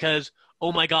play because,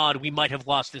 oh, my God, we might have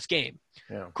lost this game.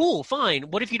 Yeah. Cool, fine.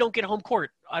 What if you don't get home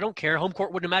court? I don't care. Home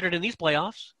court wouldn't have mattered in these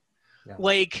playoffs.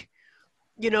 Yeah.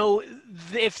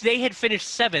 If they had finished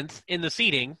 7th in the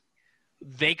seeding,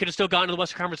 they could have still gotten to the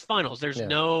Western Conference Finals. There's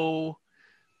nothing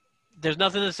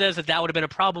that says that would have been a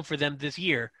problem for them this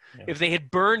year. Yeah. If they had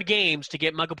burned games to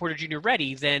get Michael Porter Jr.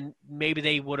 ready, then maybe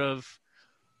they would have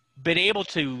been able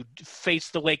to face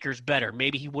the Lakers better.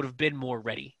 Maybe he would have been more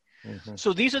ready. Mm-hmm.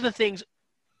 So these are the things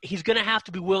he's going to have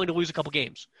to be willing to lose a couple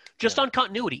games just on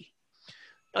continuity.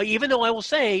 Even though I will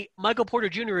say Michael Porter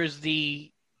Jr.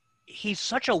 he's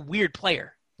such a weird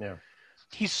player. Yeah.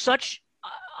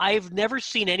 I've never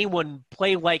seen anyone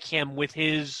play like him with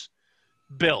his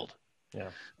build. Yeah.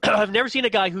 I've never seen a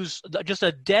guy who's just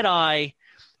a dead-eye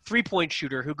three-point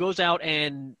shooter who goes out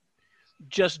and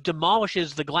just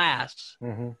demolishes the glass.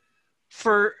 Mm-hmm.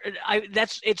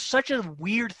 It's such a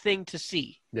weird thing to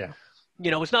see. Yeah.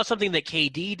 It's not something that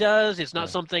KD does. It's not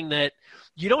something that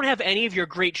you don't have any of your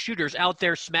great shooters out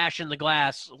there smashing the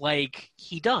glass like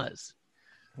he does.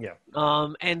 Yeah.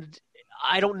 And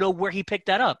I don't know where he picked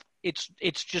that up.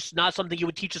 It's just not something you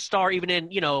would teach a star even in,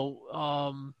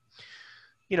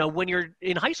 when you're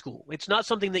in high school. It's not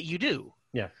something that you do.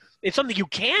 Yeah. It's something you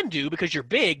can do because you're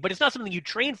big, but it's not something you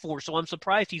train for, so I'm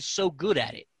surprised he's so good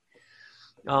at it.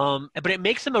 But it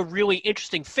makes him a really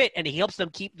interesting fit, and he helps them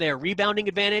keep their rebounding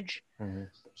advantage. Mm-hmm.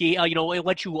 He, it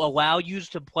lets you allow you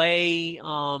to play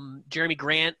Jeremy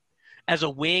Grant as a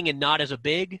wing and not as a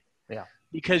big. Yeah.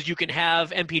 Because you can have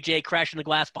MPJ crashing the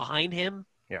glass behind him.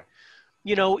 Yeah.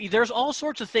 There's all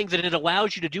sorts of things that it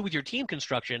allows you to do with your team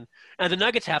construction, and the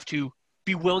Nuggets have to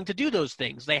be willing to do those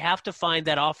things. They have to find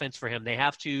that offense for him.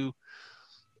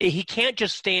 He can't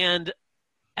just stand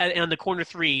on the corner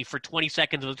three for 20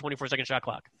 seconds of the 24-second shot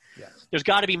clock. Yeah. There's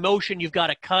got to be motion. You've got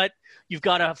to cut. You've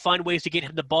got to find ways to get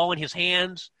him the ball in his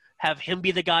hands, have him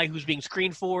be the guy who's being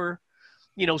screened for,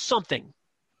 something.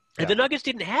 And the Nuggets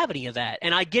didn't have any of that,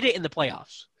 and I get it in the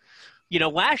playoffs.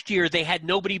 Last year they had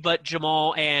nobody but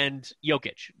Jamal and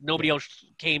Jokic. Nobody else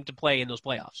came to play in those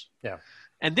playoffs. Yeah.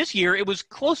 And this year it was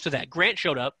close to that. Grant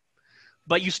showed up,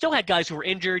 but you still had guys who were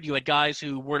injured. You had guys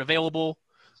who weren't available.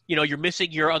 You're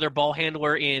missing your other ball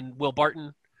handler in Will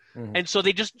Barton. Mm-hmm. And so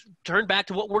they just turned back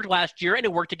to what worked last year, and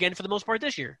it worked again for the most part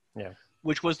this year. Yeah.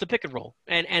 Which was the pick and roll.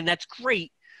 And that's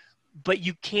great. But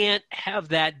you can't have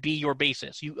that be your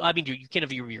basis. You can't have it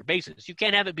be your basis. You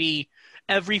can't have it be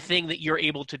everything that you're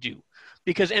able to do.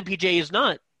 Because MPJ is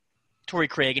not Torrey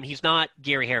Craig, and he's not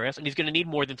Gary Harris, and he's going to need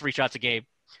more than 3 shots a game.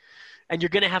 And you're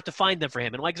going to have to find them for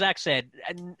him. And like Zach said,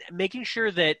 and making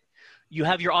sure that you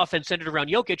have your offense centered around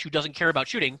Jokic, who doesn't care about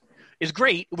shooting, is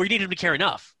great. We need him to care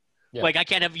enough. Yeah. I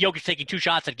can't have Jokic taking 2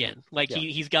 shots again.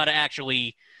 He's got to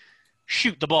actually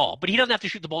shoot the ball. But he doesn't have to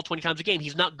shoot the ball 20 times a game.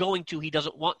 He's not going to. He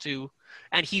doesn't want to.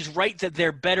 And he's right that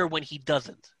they're better when he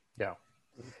doesn't. Yeah.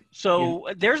 So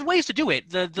there's ways to do it.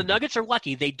 The Nuggets are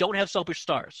lucky. They don't have selfish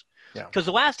stars. Yeah. Because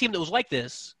the last team that was like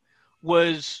this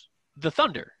was the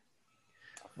Thunder.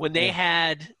 When they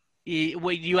had they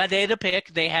had a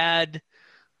pick, they had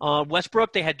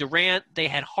Westbrook, they had Durant, they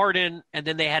had Harden, and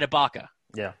then they had Ibaka.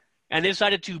 Yeah. And they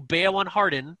decided to bail on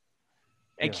Harden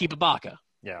and keep Ibaka.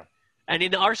 Yeah. And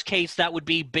in our case, that would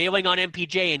be bailing on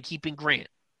MPJ and keeping Grant.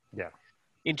 Yeah.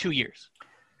 In 2 years.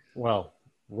 Well,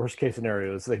 worst case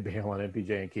scenario is they bail on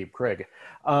MPJ and keep Craig.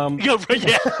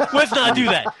 Let's not do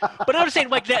that. But I'm saying,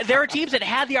 there are teams that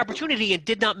had the opportunity and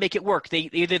did not make it work.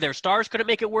 Either their stars couldn't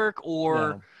make it work,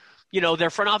 or their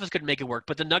front office couldn't make it work.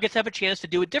 But the Nuggets have a chance to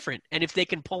do it different, and if they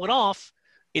can pull it off,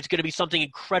 it's going to be something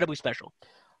incredibly special.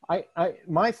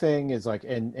 My thing is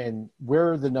and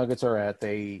where the Nuggets are at,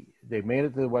 they made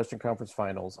it to the Western Conference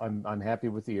Finals. I'm happy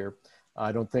with the year.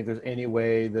 I don't think there's any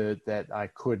way that I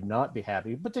could not be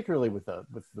happy, particularly with the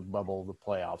bubble, the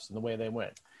playoffs, and the way they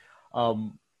went.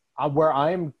 Where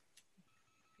I'm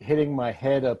hitting my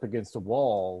head up against a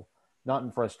wall, not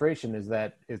in frustration, is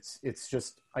that it's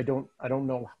just I don't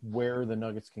know where the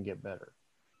Nuggets can get better.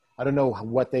 I don't know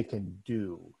what they can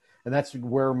do. And that's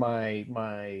where my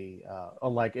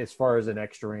like as far as an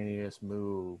extraneous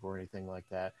move or anything like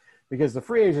that, because the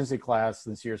free agency class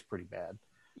this year is pretty bad.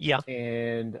 Yeah.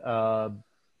 And they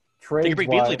could bring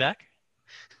Beasley back.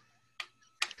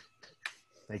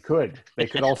 They could. They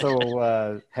could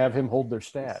also have him hold their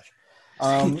stash.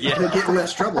 They get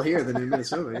less trouble here than in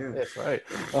Minnesota. Yeah, that's right.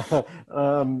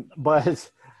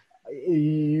 But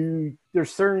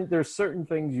there's certain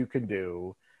things you can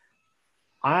do.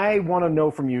 I want to know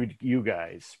from you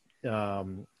guys,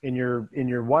 in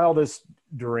your wildest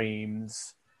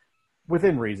dreams,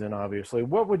 within reason, obviously,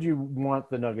 what would you want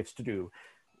the Nuggets to do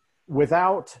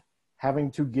without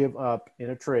having to give up in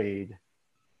a trade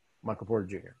Michael Porter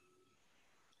Jr.?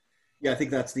 Yeah, I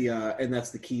think that's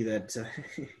the key that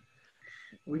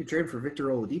we could trade for Victor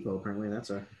Oladipo. Apparently,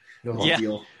 that's a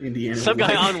deal. Indiana, some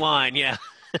guy online, yeah.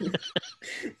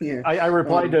 Yeah, I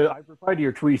replied to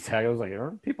your tweet tag. I was like,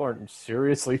 people aren't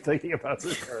seriously thinking about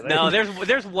this. No,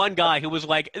 there's one guy who was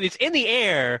like, it's in the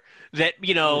air that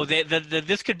that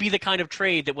this could be the kind of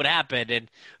trade that would happen, and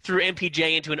threw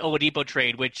MPJ into an Oladipo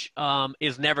trade, which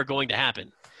is never going to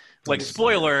happen. Like,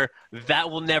 spoiler,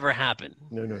 that will never happen.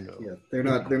 No. Yeah, they're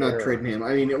not trading him.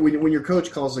 I mean, when your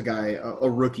coach calls a guy a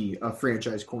rookie, a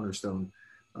franchise cornerstone,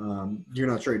 you're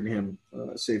not trading him,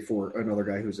 save for another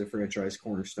guy who's a franchise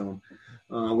cornerstone,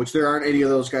 which there aren't any of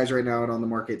those guys right now out on the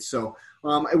market. So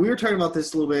we were talking about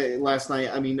this a little bit last night.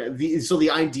 I mean,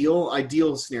 the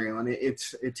ideal scenario, and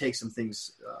it takes some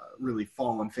things really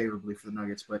fall unfavorably for the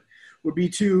Nuggets, but would be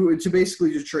to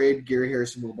basically trade Gary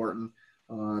Harris and Will Barton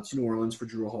to New Orleans for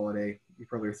Drew Holiday. You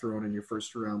probably are throwing in your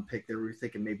first round pick there. We were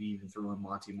thinking maybe even throw in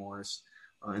Monty Morris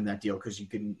in that deal because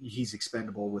he's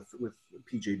expendable with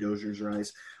PJ Dozier's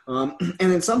rise. And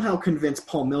then somehow convince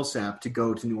Paul Millsap to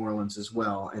go to New Orleans as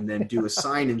well, and then do a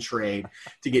sign and trade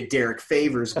to get Derek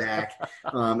Favors back.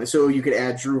 So you could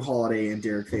add Drew Holiday and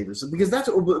Derek Favors, because that's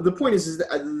the point is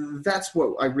that's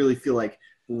what I really feel like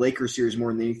the Lakers series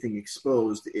more than anything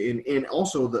exposed, and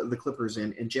also the Clippers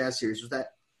and Jazz series, was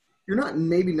that you're not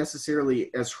maybe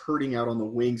necessarily as hurting out on the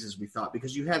wings as we thought,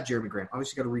 because you have Jeremy Grant.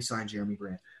 Obviously, got to re-sign Jeremy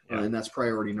Grant, and that's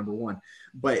priority number one.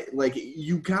 But like,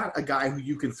 you got a guy who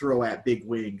you can throw at big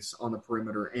wings on the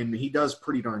perimeter, and he does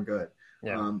pretty darn good.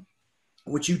 Yeah.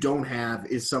 What you don't have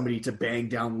is somebody to bang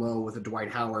down low with a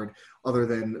Dwight Howard, other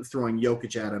than throwing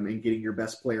Jokic at him and getting your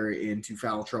best player into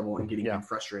foul trouble and getting him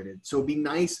frustrated. So it'd be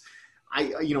nice.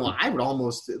 I would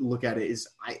almost look at it as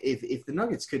if the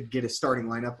Nuggets could get a starting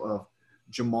lineup of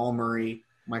Jamal Murray,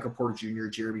 Michael Porter Jr.,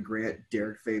 Jeremy Grant,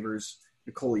 Derek Favors,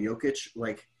 Nikola Jokic.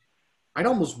 Like, I'd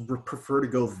almost prefer to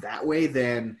go that way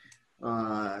than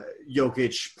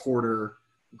Jokic, Porter,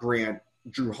 Grant,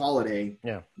 Drew Holiday,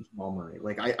 Jamal Murray.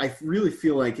 Like, I really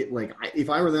feel like if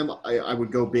I were them, I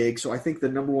would go big. So I think the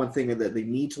number one thing that they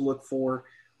need to look for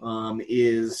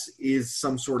is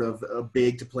some sort of a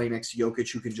big to play next to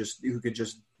Jokic who can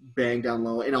just bang down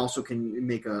low and also can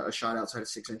make a shot outside of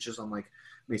 6 inches on like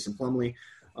Mason Plumlee.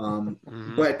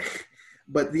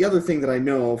 But the other thing that I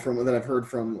know that I've heard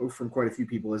from quite a few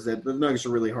people is that the Nuggets are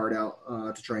really hard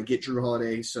out to try and get Drew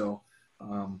Holiday. So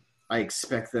I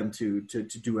expect them to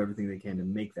do everything they can to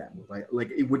make that move.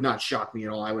 Like, it would not shock me at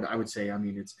all. I would say, I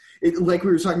mean, it's like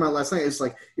we were talking about last night.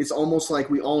 It's almost like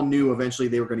we all knew eventually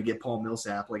they were going to get Paul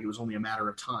Millsap. Like, it was only a matter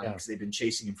of time because they've been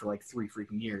chasing him for like 3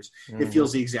 freaking years. Mm-hmm. It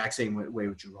feels the exact same way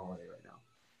with Drew Holiday right now.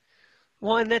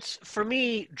 Well, and that's, for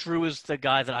me, Drew is the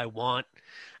guy that I want.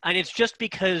 And it's just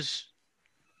because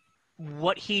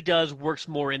what he does works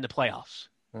more in the playoffs.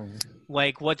 Mm-hmm.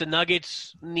 Like, what the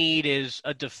Nuggets need is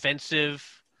a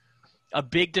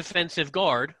big defensive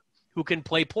guard who can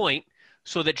play point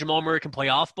so that Jamal Murray can play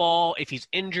off ball. If he's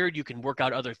injured, you can work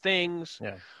out other things.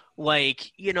 Yeah.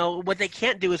 Like, what they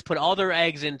can't do is put all their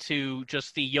eggs into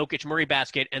just the Jokic Murray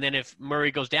basket, and then if Murray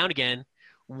goes down again,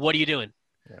 what are you doing?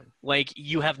 Yeah. Like,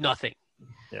 you have nothing.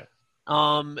 Yeah.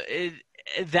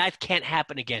 That can't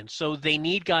happen again. So they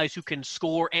need guys who can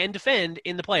score and defend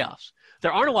in the playoffs.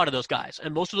 There aren't a lot of those guys,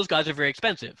 and most of those guys are very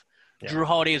expensive. Yeah. Drew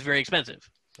Holiday is very expensive.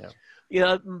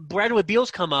 Yeah. Bradley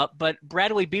Beal's come up, but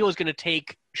Bradley Beal is going to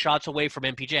take shots away from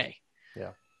MPJ. Yeah.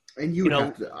 And you would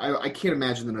have to, I can't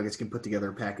imagine the Nuggets can put together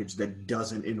a package that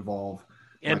doesn't involve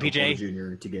MPJ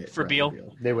Jr. to get for Beal.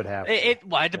 They would have. It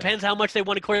depends how much they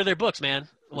want to clear their books, man.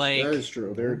 Like, that is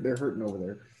true. They're hurting over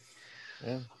there.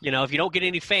 Yeah. If you don't get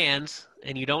any fans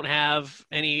and you don't have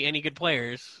any good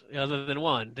players other than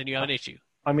one, then you have an issue.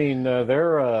 I mean, their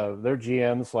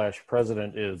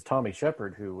GM/president is Tommy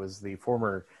Shepard, who was the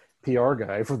former PR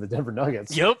guy for the Denver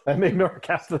Nuggets. Yep. That may not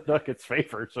cast the Nuggets'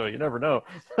 favor, so you never know.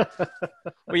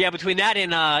 Well, yeah, between that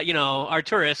and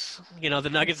Arturas, the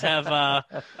Nuggets have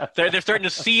they're starting to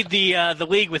seed the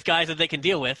league with guys that they can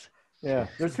deal with. Yeah,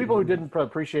 there's people who didn't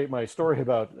appreciate my story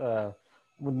about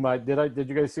did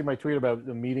you guys see my tweet about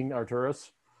meeting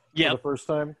Arturas for the first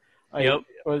time? I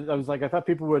was like, I thought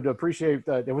people would appreciate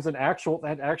that it was that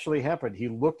actually happened. He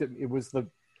looked at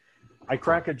I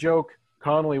crack a joke.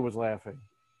 Connolly was laughing.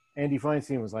 Andy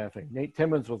Feinstein was laughing. Nate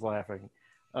Timmons was laughing.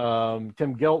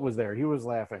 Tim Gelt was there. He was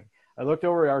laughing. I looked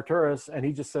over at Arturas, and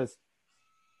he just says,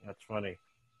 "That's funny."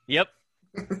 Yep.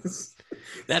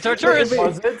 That's Arturas.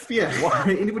 Was it? Yeah.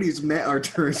 Anybody who's met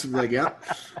Arturas would be like, yeah.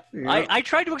 I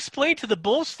tried to explain to the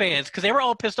Bulls fans because they were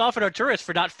all pissed off at Arturas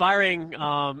for not firing,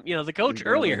 the coach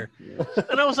earlier. Yeah.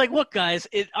 And I was like, look, guys,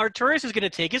 Arturas is going to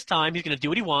take his time. He's going to do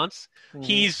what he wants. Mm-hmm.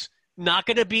 He's not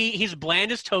going to he's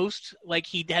bland as toast. Like,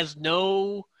 he has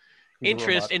no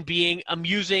interest in being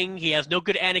amusing. He has no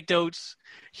good anecdotes.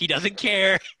 He doesn't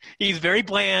care. He's very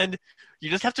bland. You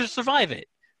just have to survive it.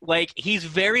 Like, he's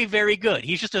very, very good.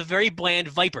 He's just a very bland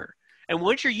viper. And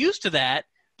once you're used to that,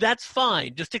 that's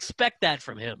fine. Just expect that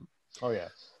from him. Oh, yeah.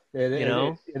 It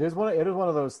is one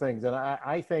of those things. And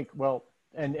I think, well,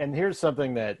 and here's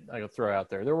something that I'll throw out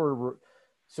there. There were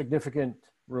significant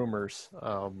rumors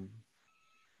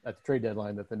at the trade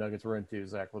deadline that the Nuggets were into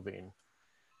Zach LaVine.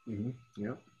 Mm-hmm.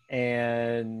 Yeah.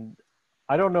 And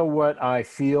I don't know what I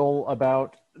feel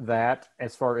about that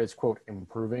as far as, quote,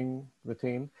 improving the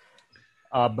team.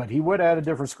 But he would add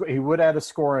a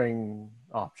scoring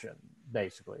option,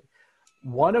 basically.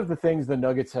 One of the things the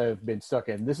Nuggets have been stuck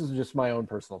in, this is just my own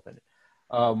personal opinion,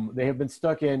 they have been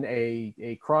stuck in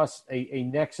a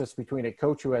nexus between a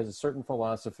coach who has a certain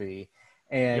philosophy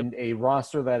and a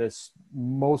roster that is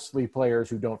mostly players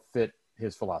who don't fit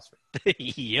his philosophy.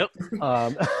 Yep.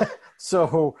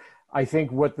 So I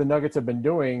think what the Nuggets have been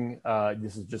doing,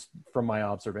 this is just from my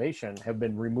observation, have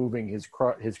been removing his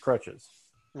crutches.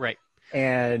 Right.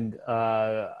 And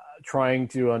trying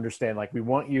to understand, like, we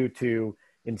want you to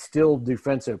instill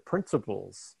defensive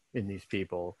principles in these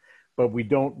people, but we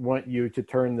don't want you to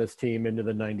turn this team into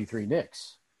the 93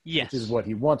 Knicks. Yes. Which is what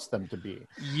he wants them to be.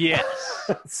 Yes.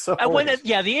 So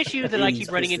the issue that I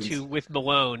keep running into with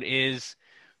Malone is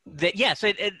that, yes,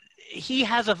 he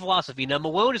has a philosophy. Now,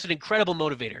 Malone is an incredible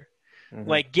motivator. Mm-hmm.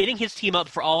 Like, getting his team up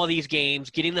for all of these games,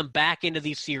 getting them back into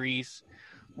these series.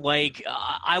 Like,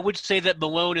 I would say that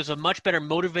Malone is a much better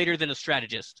motivator than a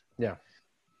strategist. Yeah.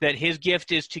 That his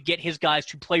gift is to get his guys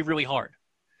to play really hard,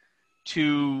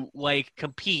 to, like,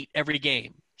 compete every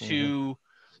game, to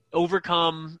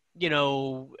overcome,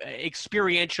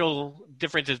 experiential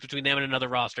differences between them and another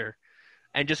roster,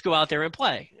 and just go out there and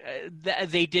play.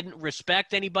 They didn't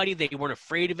respect anybody. They weren't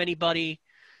afraid of anybody.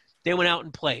 They went out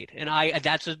and played, and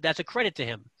that's a credit to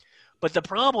him. But the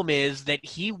problem is that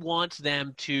he wants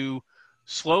them to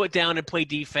slow it down and play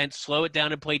defense,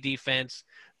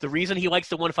 The reason he likes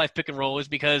the 1-5 pick and roll is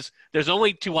because there's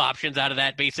only two options out of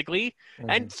that, basically. Mm-hmm.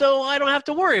 And so I don't have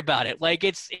to worry about it. Like,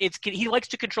 he likes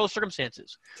to control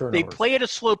circumstances. Turnovers. They play at a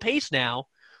slow pace now,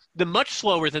 much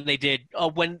slower than they did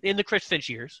when in the Chris Finch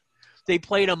years. They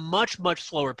play at a much, much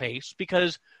slower pace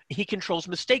because he controls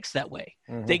mistakes that way.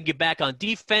 Mm-hmm. They can get back on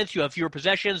defense. You have fewer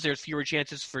possessions. There's fewer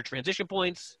chances for transition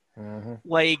points. Mm-hmm.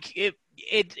 Like,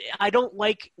 I don't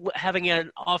like having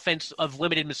an offense of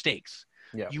limited mistakes.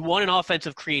 Yeah. You want an offense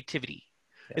of creativity,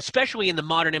 especially in the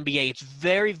modern NBA. It's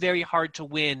very, very hard to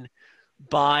win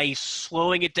by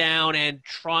slowing it down and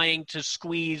trying to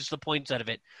squeeze the points out of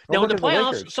it. Now, in the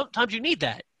playoffs, sometimes you need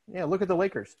that. Yeah, look at the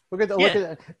Lakers. Look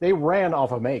at they ran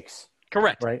off of makes.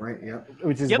 Correct. Right. Yeah.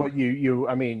 Which is what you.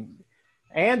 I mean.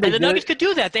 And the Nuggets could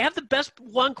do that. They have the best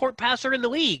one-court passer in the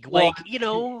league.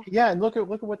 Yeah, and look at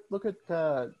what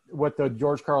the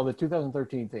George Karl, the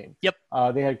 2013 team. Yep.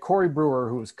 They had Corey Brewer,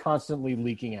 who was constantly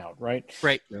leaking out, right?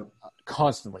 Right. Yep.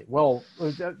 Constantly. Well,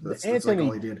 that's like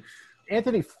all he did.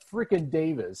 Anthony freaking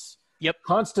Davis. Yep.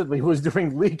 Constantly was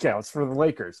doing leak outs for the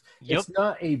Lakers. Yep. It's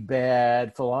not a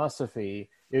bad philosophy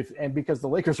because the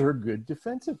Lakers are a good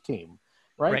defensive team,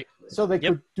 right? So they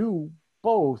could do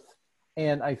both.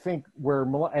 And I think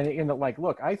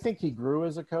I think he grew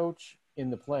as a coach in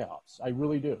the playoffs. I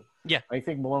really do. Yeah. I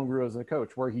think Malone grew as a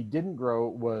coach. Where he didn't grow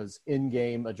was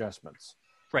in-game adjustments.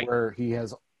 Right. Where he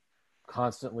has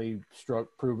constantly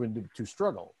proven to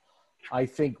struggle. I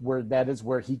think that is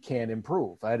where he can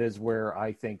improve. That is where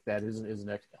I think that is his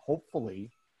next. Hopefully,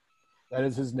 that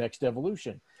is his next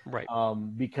evolution. Right.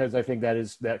 Because I think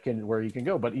where he can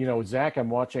go. But Zach, I'm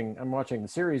watching the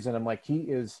series, and I'm like, he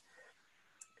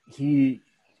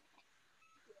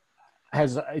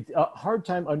has a hard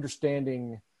time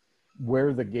understanding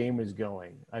where the game is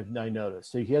going. I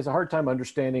noticed. So he has a hard time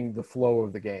understanding the flow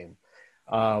of the game.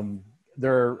 Do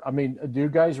you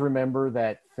guys remember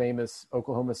that famous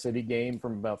Oklahoma City game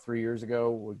from about 3 years ago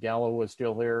where Gallo was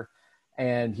still here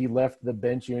and he left the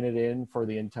bench unit in for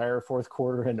the entire fourth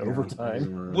quarter and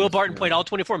overtime? Will Barton played all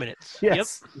 24 minutes.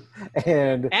 Yes. Yep.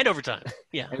 And overtime.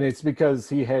 Yeah. And it's because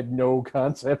he had no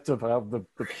concept of how the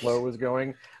flow was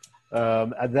going.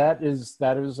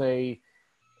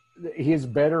 He is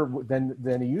better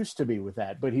than he used to be with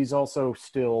that, but he's also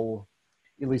still,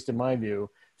 at least in my view,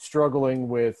 struggling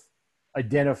with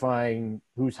identifying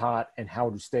who's hot and how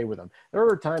to stay with them. There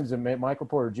were times that Michael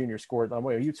Porter Jr. scored,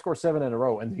 he'd score 7 in a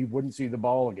row and he wouldn't see the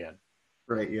ball again.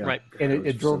 Right. Yeah. Right. And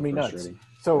it drove me nuts.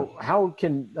 So how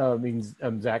can,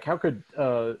 Zach, how could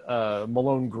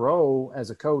Malone grow as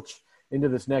a coach into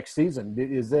this next season?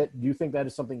 Do you think that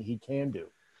is something he can do?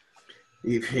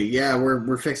 Yeah,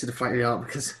 we're fixing to find out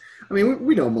because, we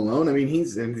know Malone.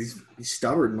 He's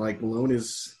stubborn. Like Malone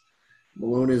is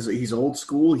he's old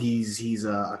school. He's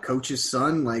a coach's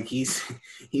son. Like he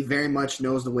very much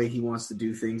knows the way he wants to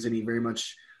do things, and he very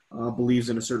much believes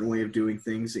in a certain way of doing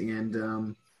things.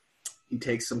 And he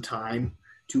takes some time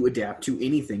to adapt to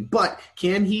anything. But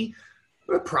can he?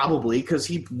 Probably, because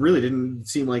he really didn't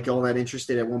seem like all that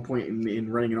interested at one point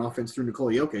in running an offense through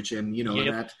Nikola Jokic, and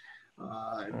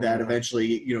that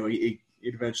eventually,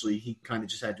 eventually he kind of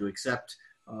just had to accept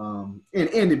and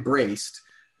embraced.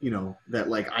 That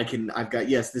like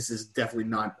this is definitely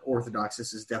not orthodox.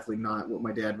 This is definitely not what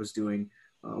my dad was doing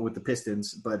with the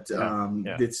Pistons, but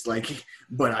it's like,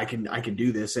 but I can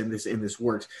do this and this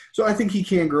works. So I think he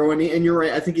can grow, and you're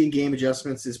right. I think in-game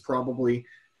adjustments is probably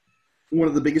one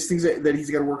of the biggest things that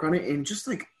he's got to work on it. And just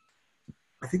like,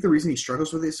 I think the reason he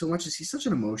struggles with it so much is he's such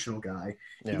an emotional guy.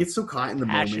 Yeah. He gets so caught in the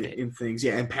moment in things.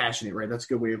 Yeah, and passionate, right? That's a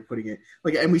good way of putting it.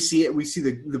 Like, and we see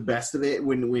the best of it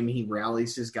when he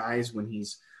rallies his guys, when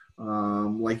he's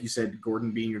like you said,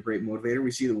 Gordon being a great motivator.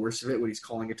 We see the worst of it when he's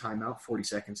calling a timeout 40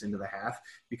 seconds into the half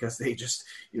because they just,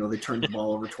 they turned the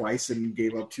ball over twice and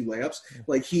gave up 2 layups.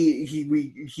 Like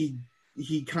he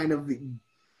kind of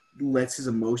lets his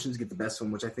emotions get the best of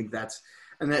him, which I think that's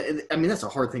a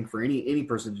hard thing for any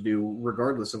person to do,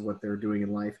 regardless of what they're doing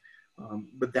in life.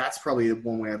 But that's probably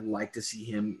one way I'd like to see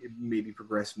him maybe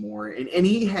progress more. And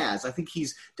he has. I think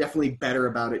he's definitely better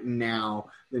about it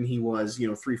now than he was,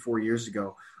 3-4 years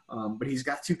ago. But he's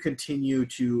got to continue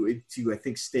to I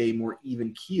think stay more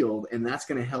even keeled, and that's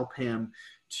going to help him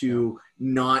to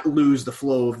not lose the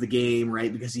flow of the game,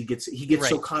 right? Because he gets right.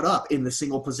 So caught up in the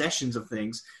single possessions of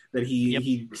things that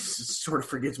he sort of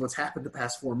forgets what's happened the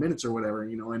past 4 minutes or whatever,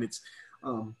 and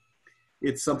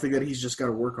it's something that he's just got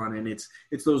to work on. And it's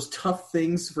those tough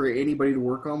things for anybody to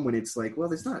work on when it's like,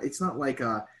 well, it's not like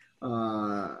a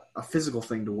physical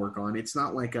thing to work on. It's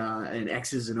not like an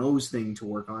X's and O's thing to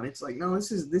work on. It's like, no,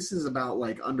 this is about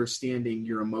like understanding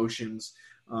your emotions,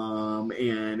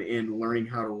 and learning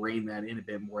how to rein that in a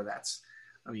bit more.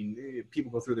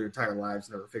 People go through their entire lives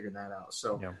never figuring that out.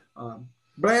 So,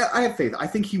 but I have faith. I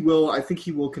think he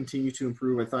will continue to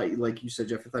improve. I thought, like you said,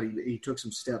 Jeff, I thought he took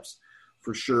some steps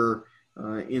for sure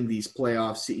in these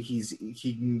playoffs.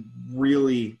 He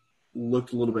really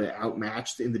looked a little bit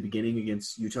outmatched in the beginning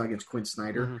against Utah, against Quinn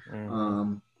Snyder,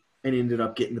 and ended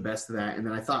up getting the best of that. And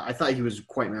then I thought he was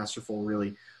quite masterful,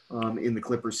 really, in the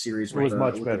Clippers series. It was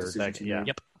much better.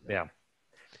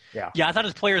 Yeah, I thought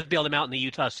his players bailed him out in the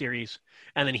Utah series,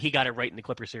 and then he got it right in the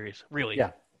Clippers series. Really.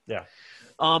 Yeah.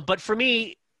 But for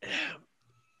me,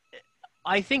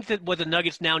 I think that what the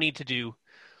Nuggets now need to do,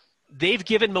 they've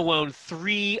given Malone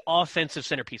 3 offensive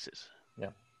centerpieces.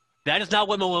 Yeah. That is not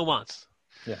what Malone wants.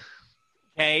 Yeah.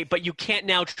 Okay, but you can't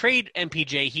now trade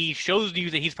MPJ. He shows you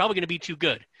that he's probably going to be too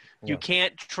good. You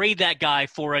can't trade that guy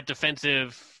for a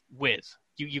defensive whiz.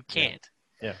 You can't.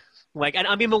 Yeah. Like, and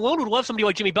Malone would love somebody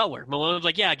like Jimmy Butler. Malone's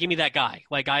like, yeah, give me that guy.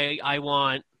 Like,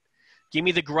 give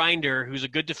me the grinder who's a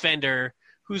good defender,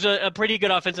 who's a pretty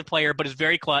good offensive player, but is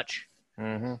very clutch.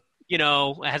 Mm-hmm.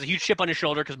 Has a huge chip on his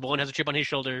shoulder because Malone has a chip on his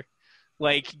shoulder.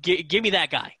 Like, give me that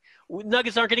guy.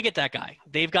 Nuggets aren't going to get that guy.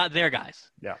 They've got their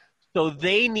guys. Yeah. So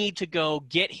they need to go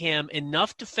get him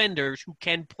enough defenders who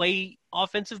can play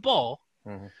offensive ball,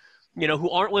 who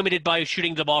aren't limited by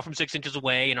shooting the ball from 6 inches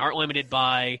away and aren't limited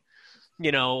by,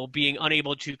 being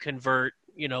unable to convert,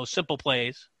 simple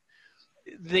plays.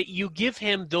 That you give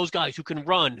him those guys who can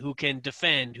run, who can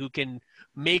defend, who can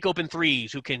make open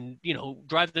threes, who can,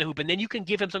 drive the hoop. And then you can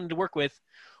give him something to work with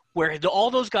where all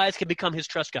those guys can become his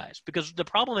trust guys. Because the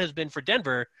problem has been for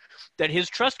Denver that his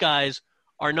trust guys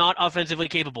are not offensively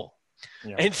capable.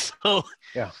 Yeah. And so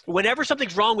whenever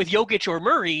something's wrong with Jokic or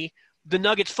Murray, the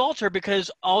Nuggets falter because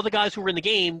all the guys who were in the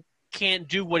game can't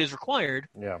do what is required.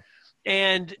 Yeah.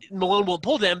 And Malone won't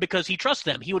pull them because he trusts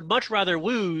them. He would much rather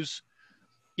lose,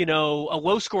 a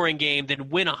low-scoring game than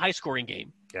win a high-scoring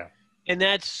game. Yeah. And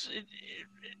that's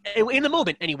in the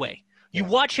moment anyway. You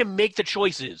watch him make the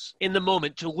choices in the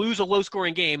moment to lose a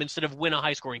low-scoring game instead of win a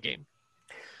high-scoring game.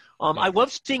 I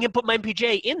love seeing him put my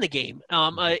MPJ in the game.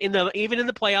 Even in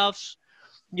the playoffs,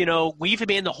 leave him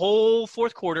in the whole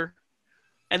fourth quarter,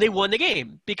 and they won the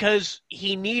game because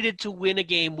he needed to win a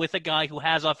game with a guy who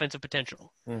has offensive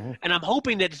potential. Mm-hmm. And I'm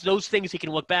hoping that it's those things he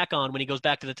can look back on when he goes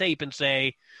back to the tape and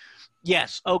say,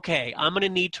 yes, okay, I'm going to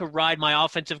need to ride my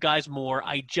offensive guys more.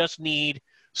 I just need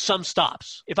some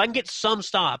stops. If I can get some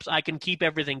stops, I can keep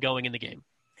everything going in the game.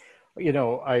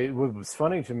 What was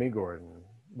funny to me, Gordon,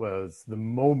 was the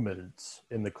moment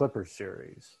in the Clippers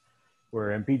series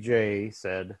where MPJ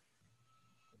said,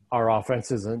 our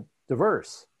offense isn't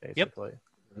diverse, basically. Yep.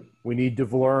 We need to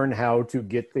learn how to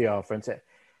get the offense.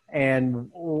 And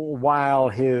while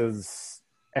his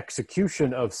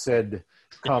execution of said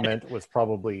comment was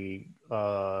probably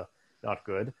not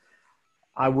good,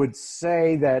 I would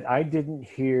say that I didn't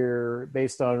hear,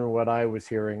 based on what I was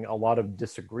hearing, a lot of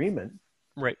disagreement.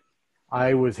 Right.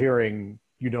 I was hearing,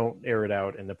 you don't air it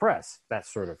out in the press, that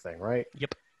sort of thing, right?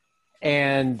 Yep.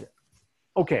 And,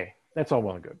 okay, that's all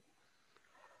well and good.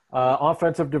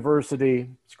 Offensive diversity,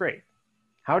 it's great.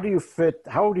 How do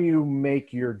you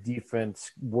make your defense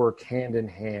work hand in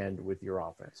hand with your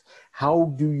offense?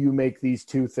 How do you make these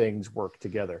two things work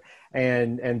together?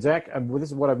 And Zach,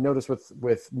 this is what I've noticed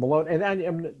with Malone,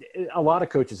 and a lot of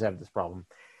coaches have this problem,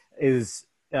 is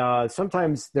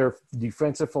sometimes their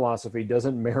defensive philosophy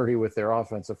doesn't marry with their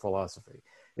offensive philosophy.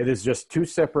 It is just two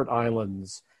separate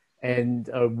islands, and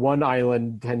one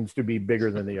island tends to be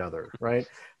bigger than the other, right?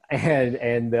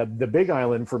 And the big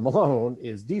island for Malone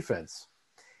is defense.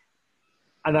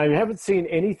 And I haven't seen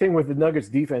anything with the Nuggets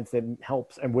defense that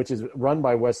helps, and which is run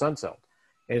by Wes Unseld.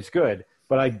 And it's good.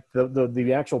 But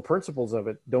the actual principles of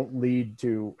it don't lead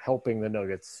to helping the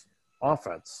Nuggets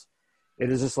offense.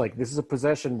 It is just like, this is a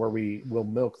possession where we will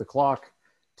milk the clock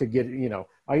to get,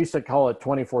 I used to call it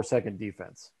 24-second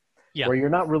defense, where you're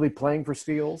not really playing for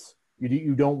steals.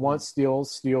 You don't want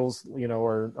steals. Steals,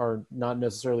 are not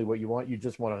necessarily what you want. You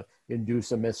just want to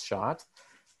induce a missed shot.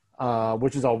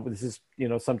 Which is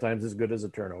sometimes as good as a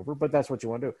turnover, but that's what you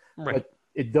want to do. Right. But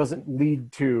it doesn't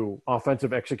lead to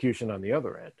offensive execution on the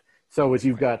other end. So as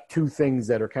you've got two things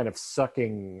that are kind of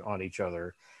sucking on each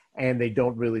other and they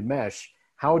don't really mesh,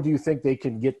 how do you think they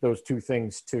can get those two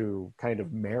things to kind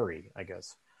of marry, I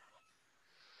guess?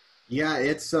 Yeah,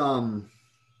 it's that's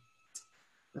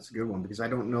a good one because I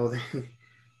don't know that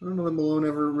Malone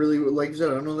ever really, like you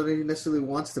said, I don't know that he necessarily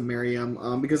wants to marry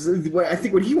him because I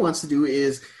think what he wants to do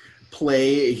is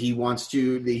play.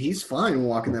 He's fine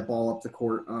walking that ball up the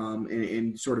court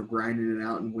and sort of grinding it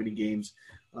out and winning games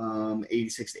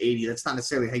 86-80. That's not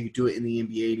necessarily how you do it in the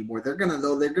NBA anymore. They're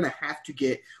gonna have to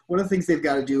get, one of the things they've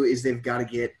got to do is they've got to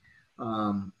get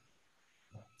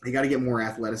more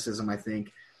athleticism, I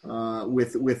think,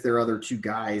 with their other two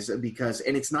guys, because,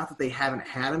 and it's not that they haven't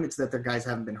had them, it's that their guys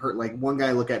haven't been hurt. Like one guy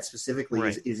I look at specifically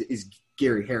is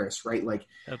Gary Harris, right? Like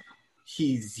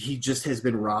he just has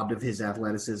been robbed of his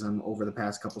athleticism over the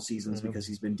past couple seasons because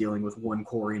he's been dealing with one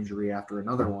core injury after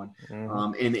another one.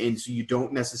 And so you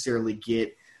don't necessarily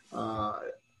get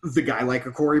the guy like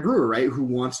a Corey Brewer, right, who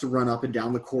wants to run up and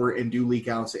down the court and do leak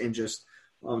outs and just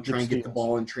try and get the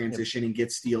ball in transition and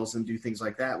get steals and do things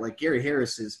like that. Like Gary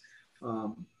Harris is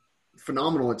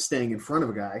phenomenal at staying in front of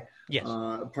a guy,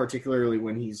 particularly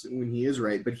when he is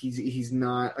right. But he's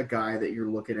not a guy that you're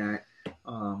looking at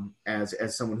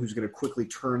as someone who's going to quickly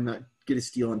get a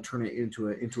steal and turn it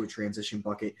into a transition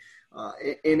bucket.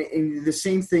 And the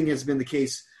same thing has been the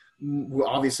case,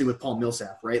 obviously, with Paul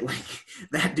Millsap, right? Like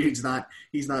that dude's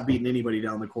he's not beating anybody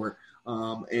down the court.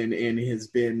 And has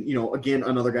been, again,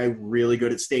 another guy really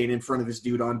good at staying in front of his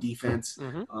dude on defense.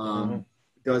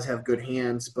 Does have good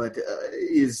hands, but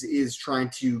is trying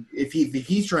to, if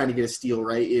he's trying to get a steal,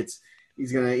 right,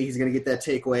 he's gonna get that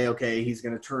takeaway. Okay, he's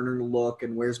gonna turn and look,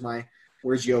 and where's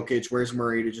Jokic, where's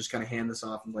Murray to just kind of hand this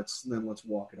off, and let's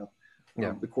walk it up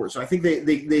the court. So I think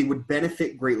they would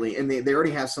benefit greatly, and they already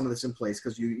have some of this in place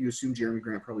because you assume Jeremy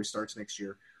Grant probably starts next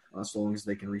year, so long as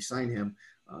they can re-sign him.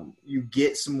 You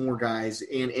get some more guys,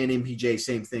 and MPJ,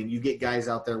 same thing. You get guys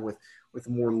out there with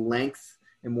more length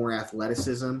and more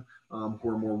athleticism, who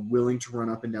are more willing to run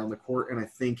up and down the court. And I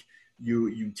think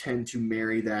you tend to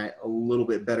marry that a little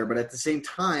bit better. But at the same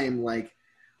time, like,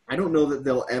 I don't know that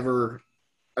they'll ever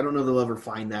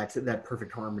find that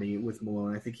perfect harmony with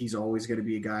Malone. I think he's always going to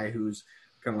be a guy who's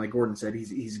kind of like Gordon said,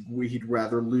 he'd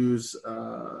rather lose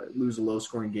a low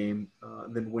scoring game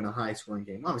than win a high scoring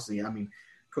game. Obviously, I mean,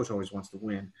 coach always wants to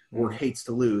win or hates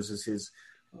to lose is his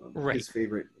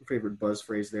favorite buzz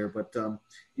phrase there. But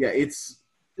it's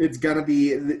got to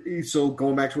be. So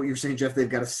going back to what you're saying, Jeff, they've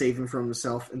got to save him from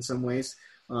himself in some ways.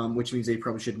 Which means they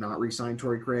probably should not re-sign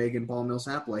Torrey Craig and Paul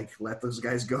Millsap. Like, let those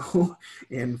guys go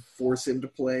and force him to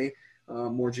play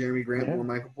more Jeremy Grant, more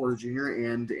Michael Porter Jr.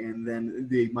 And then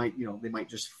they might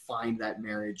just find that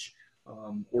marriage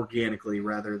organically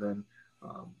rather than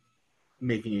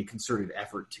making a concerted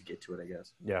effort to get to it, I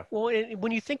guess. Yeah. Well,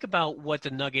 when you think about what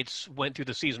the Nuggets went through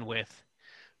the season with,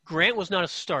 Grant was not a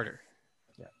starter.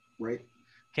 Yeah. Right.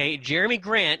 Okay, Jeremy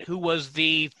Grant, who was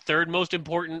the third most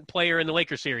important player in the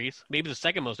Lakers series, maybe the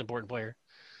second most important player.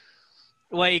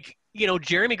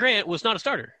 Jeremy Grant was not a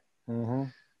starter. Mm-hmm.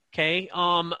 Okay,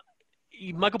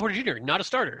 Michael Porter Jr., not a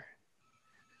starter.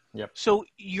 Yep. So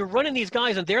you're running these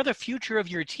guys, and they're the future of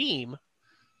your team.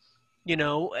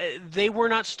 They were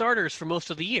not starters for most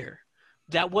of the year.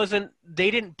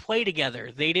 They didn't play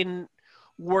together. They didn't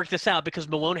work this out because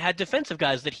Malone had defensive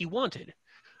guys that he wanted.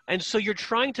 And so you're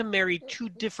trying to marry two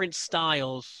different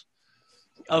styles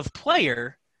of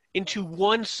player into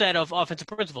one set of offensive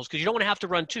principles because you don't want to have to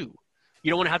run two.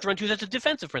 You don't want to have to run two sets of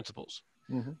defensive principles.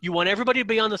 Mm-hmm. You want everybody to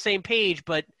be on the same page,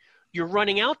 but you're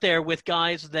running out there with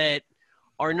guys that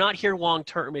are not here long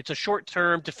term. It's a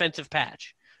short-term defensive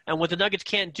patch. And what the Nuggets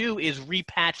can't do is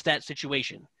repatch that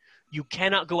situation. You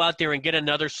cannot go out there and get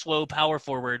another slow power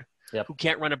forward who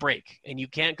can't run a break. And you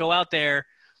can't go out there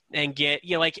and get,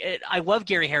 I love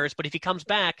Gary Harris, but if he comes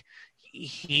back,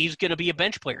 he's going to be a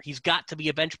bench player. He's got to be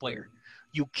a bench player.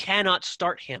 You cannot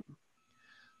start him.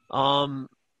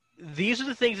 These are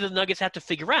the things that the Nuggets have to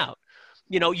figure out.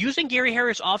 Using Gary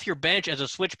Harris off your bench as a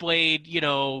switchblade,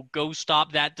 go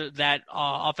stop that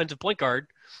offensive point guard,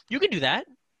 you can do that.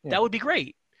 Yeah. That would be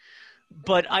great.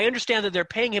 But I understand that they're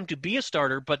paying him to be a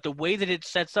starter, but the way that it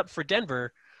sets up for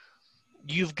Denver,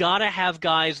 you've got to have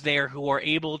guys there who are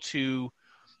able to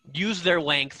use their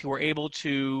length, who are able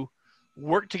to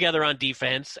work together on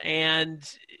defense. And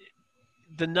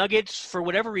the Nuggets, for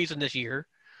whatever reason this year,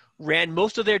 ran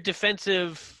most of their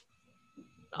defensive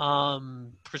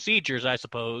procedures, I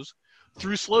suppose,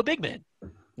 through slow big men.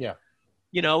 Yeah.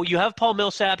 You have Paul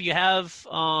Millsap, you have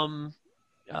Mason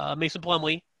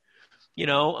Plumlee,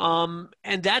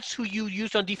 and that's who you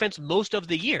used on defense most of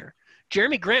the year.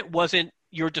 Jeremy Grant wasn't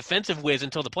your defensive whiz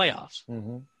until the playoffs.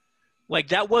 Mm-hmm.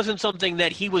 That wasn't something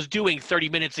that he was doing 30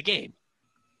 minutes a game.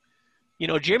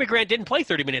 Jeremy Grant didn't play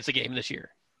 30 minutes a game this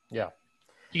year. Yeah.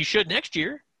 He should next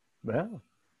year. Well,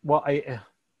 I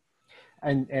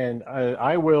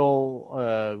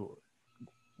will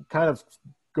kind of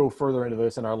go further into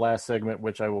this in our last segment,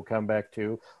 which I will come back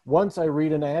to once I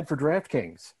read an ad for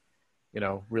DraftKings.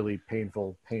 Really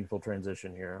painful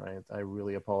transition here. I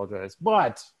really apologize.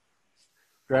 But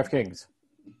DraftKings,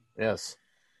 yes.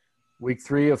 Week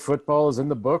 3 of football is in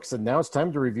the books, and now it's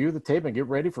time to review the tape and get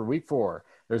ready for Week 4.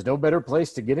 There's no better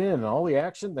place to get in on all the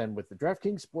action than with the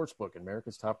DraftKings Sportsbook,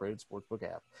 America's top-rated sportsbook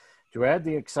app. To add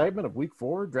the excitement of Week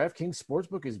 4, DraftKings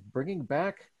Sportsbook is bringing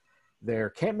back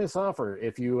their can't-miss offer.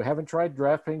 If you haven't tried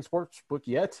DraftKings Sportsbook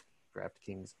yet,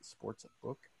 DraftKings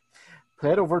Sportsbook,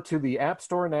 head over to the App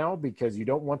Store now because you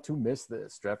don't want to miss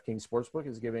this. DraftKings Sportsbook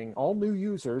is giving all new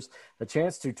users a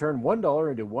chance to turn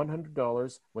 $1 into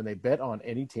 $100 when they bet on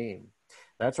any team.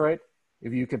 That's right.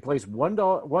 If you can place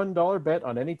 $1 bet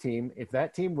on any team, if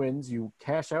that team wins, you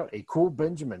cash out a cool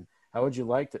Benjamin. How would you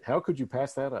like to? How could you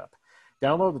pass that up?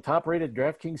 Download the top-rated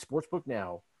DraftKings Sportsbook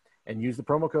now and use the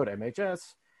promo code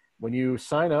MHS when you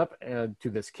sign up to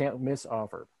this can't-miss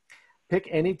offer. Pick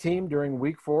any team during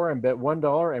Week 4 and bet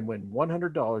 $1 and win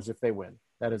 $100 if they win.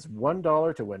 That is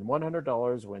 $1 to win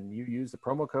 $100 when you use the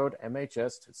promo code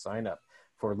MHS to sign up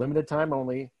for a limited time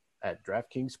only at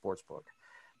DraftKings Sportsbook.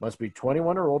 Must be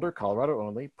 21 or older, Colorado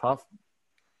only.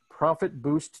 Profit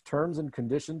boost terms and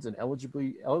conditions and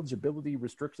eligibility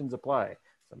restrictions apply.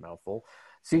 It's a mouthful.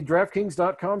 See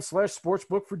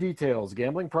DraftKings.com/sportsbook for details.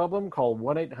 Gambling problem? Call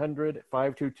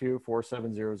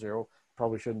 1-800-522-4700.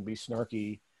 Probably shouldn't be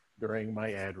snarky during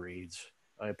my ad reads.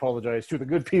 I apologize to the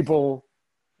good people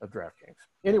of DraftKings.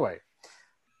 Anyway,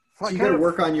 so you got to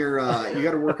work on your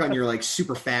like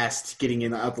super fast getting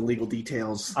in out the legal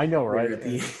details. I know, right?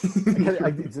 The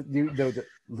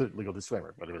legal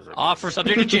disclaimer, but it was offer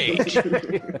subject to change.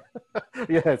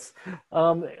 Yes.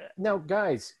 Now,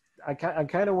 guys, I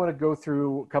kind of want to go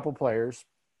through a couple players,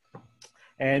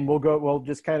 and we'll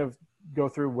just kind of go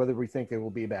through whether we think they will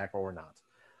be back or not.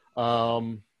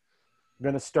 I'm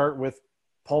going to start with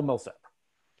Paul Millsap.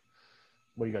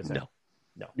 What do you guys think?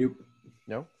 No. Nope.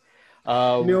 No?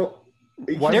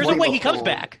 There's a way he comes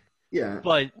back. Yeah.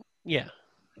 But, yeah.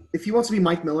 If he wants to be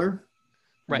Mike Miller,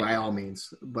 right, by all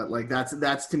means. But, like,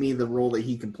 that's to me the role that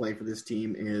he can play for this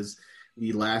team is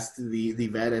the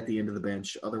vet at the end of the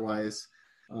bench. Otherwise,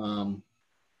 I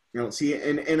don't see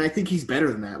it. And I think he's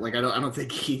better than that. Like, I don't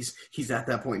think he's at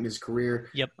that point in his career.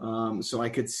 Yep. So I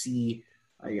could see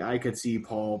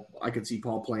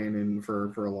Paul playing in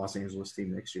for a Los Angeles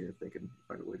team next year if they can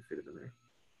find a way to fit it in there.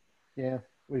 Yeah.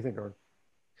 What do you think, Gordon?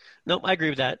 Nope, I agree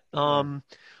with that.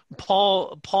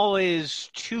 Paul is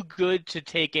too good to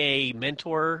take a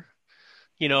mentor,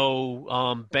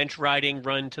 bench riding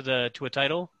run to a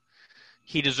title.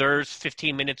 He deserves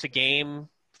 15 minutes a game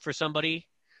for somebody.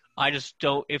 I just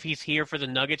don't. If he's here for the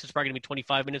Nuggets, it's probably gonna be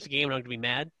 25 minutes a game, and I'm gonna be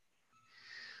mad.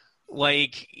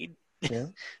 Like, yeah.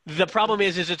 The problem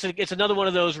is it's another one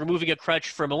of those removing a crutch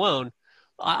for Malone.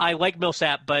 I like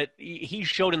Millsap, but he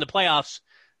showed in the playoffs.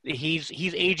 He's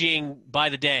aging by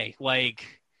the day.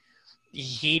 Like,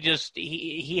 he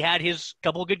had his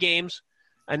couple of good games,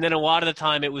 and then a lot of the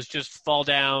time it was just fall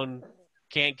down,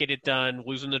 can't get it done,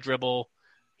 losing the dribble.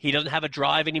 He doesn't have a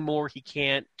drive anymore. He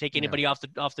can't take anybody off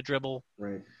the dribble.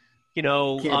 Right. He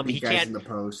can't in the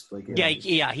post. Like,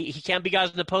 he can't be guys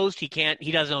in the post. He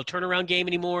doesn't know turnaround game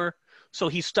anymore. So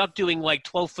he's stuck doing like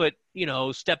 12-foot,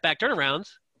 step back turnarounds.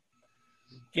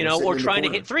 Or trying to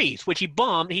hit threes, which he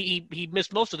bombed. He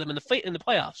missed most of them in the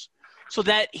playoffs. So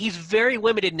that he's very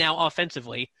limited now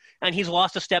offensively, and he's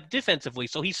lost a step defensively.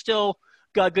 So he's still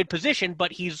got good position,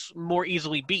 but he's more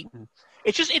easily beaten.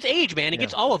 It's age, man. It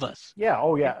gets all of us. Yeah.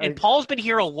 Oh, yeah. And Paul's been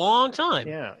here a long time.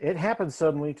 Yeah. It happened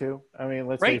suddenly, too. I mean,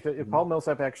 let's say if Paul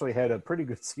Millsap actually had a pretty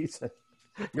good season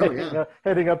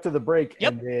heading up to the break,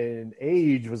 and then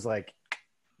age was like,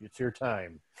 it's your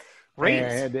time. Right.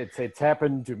 And it's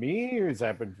happened to me. It's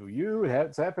happened to you.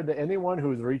 It's happened to anyone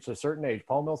who's reached a certain age.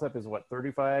 Paul Millsap is,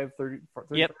 35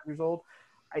 years old?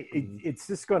 It's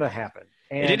just going to happen.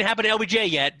 And it didn't happen to LBJ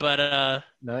yet, but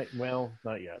not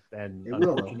yet. And it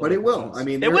will, but it will. I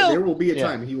mean, there will be a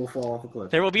time he will fall off a cliff.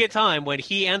 There will be a time when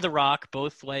he and The Rock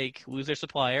both lose their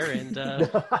supplier, and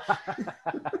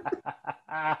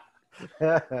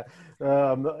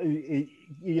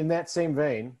in that same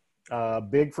vein,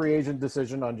 big free agent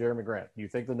decision on Jeremy Grant. Do you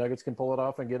think the Nuggets can pull it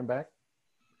off and get him back?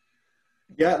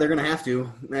 Yeah, they're going to have to.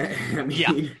 I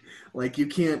mean, like you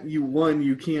can't give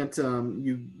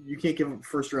a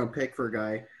first-round pick for a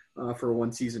guy for a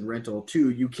one-season rental.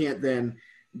 2, you can't then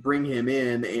bring him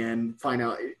in and find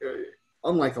out.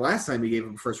 Unlike the last time you gave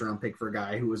him a first-round pick for a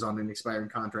guy who was on an expiring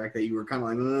contract that you were kind of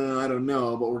like, I don't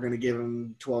know, but we're going to give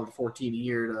him 12 to 14 a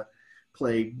year to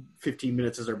play 15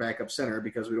 minutes as our backup center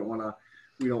because we don't want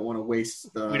to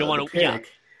waste the pick. Yeah.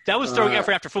 That was throwing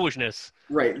effort after foolishness.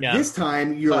 Right. Yeah. This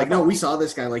time you're like, no, we saw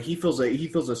this guy. Like he fills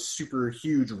a super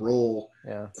huge role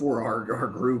for our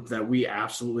group that we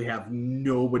absolutely have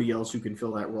nobody else who can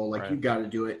fill that role. Like you got to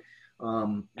do it.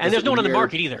 And there's no one on the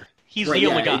market either. He's the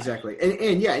only guy. Exactly.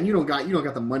 And you don't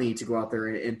got the money to go out there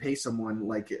and pay someone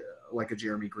like a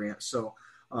Jeremy Grant. So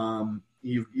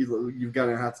you've got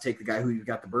to have to take the guy who you've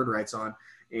got the bird rights on.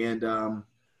 And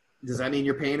does that mean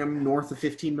you're paying him north of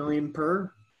 $15 million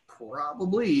per?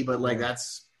 Probably, but like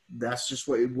that's just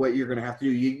what you're going to have to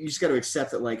do. You just got to accept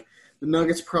that like the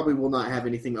Nuggets probably will not have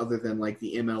anything other than like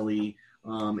the MLE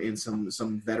and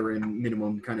some veteran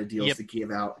minimum kind of deals to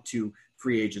give out to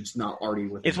free agents not already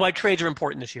with. It's why trades are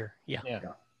important this year. Yeah,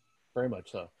 very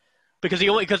much so. Because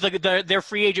their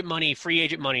free agent money, is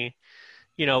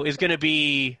going to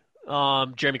be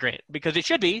Jeremy Grant because it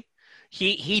should be.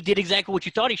 He did exactly what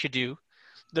you thought he should do.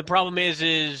 The problem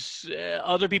is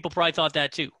other people probably thought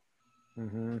that too.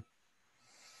 Mm-hmm.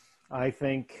 I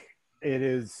think it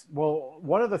is. Well,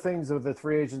 one of the things of the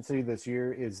free agency this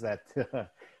year is that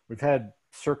we've had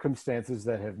circumstances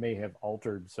that may have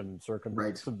altered some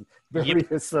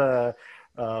various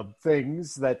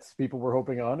things that people were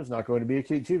hoping on is not going to be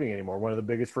achieving anymore. One of the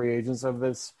biggest free agents of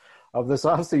this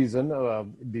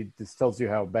offseason. This tells you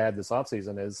how bad this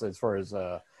offseason is as far as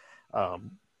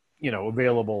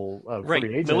available free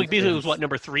agents. Malik Beasley was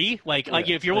number 3?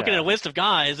 If you're looking at a list of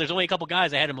guys, there's only a couple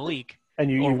guys ahead of Malik. And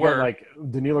you've got like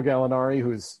Danilo Gallinari,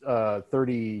 who's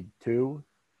 32,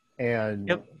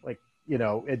 and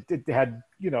it had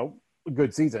a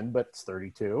good season, but it's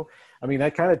 32. I mean,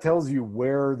 that kind of tells you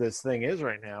where this thing is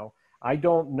right now. I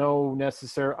don't know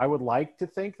necessarily. I would like to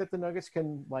think that the Nuggets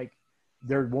can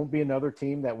there won't be another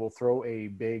team that will throw a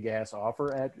big ass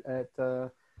offer at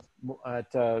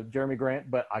Jeremy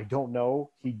Grant, but I don't know.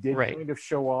 He did kind of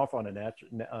show off on a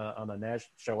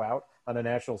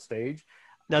national stage.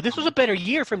 Now this was a better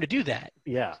year for him to do that.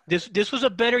 Yeah, this was a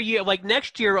better year. Like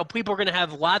next year, people are going to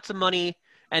have lots of money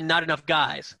and not enough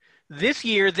guys. This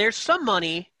year, there's some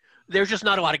money. There's just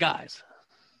not a lot of guys.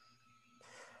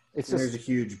 There's a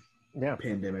huge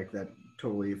pandemic that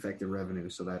totally affected revenue.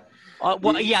 So that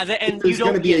and there's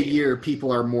going to be a year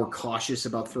people are more cautious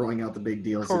about throwing out the big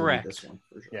deals. Correct. Than this one,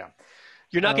 for sure. Yeah.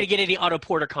 You're not going to get any Otto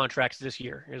Porter contracts this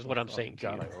year, is what I'm saying.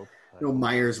 God, I hope. No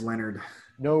Myers Leonard.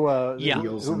 No.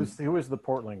 Who was the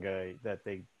Portland guy that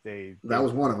they? That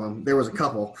was one of them. There was a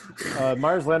couple.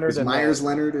 Myers Leonard and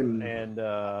Leonard and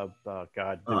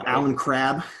Alan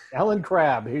Crabb. Alan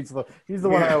Crabb. He's the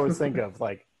one I always think of.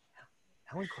 Like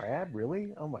Alan Crabb,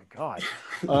 really? Oh my God.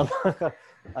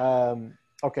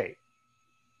 Okay.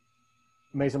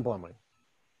 Mason Plumlee.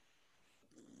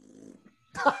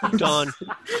 Done.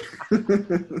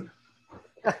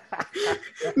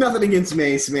 Nothing against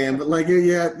Mace, man, but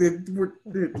you got to.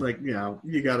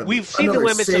 We've seen the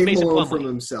limits of Mason Plumlee from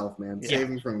himself, man. Yeah. Save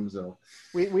him from himself.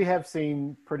 We have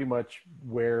seen pretty much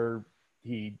where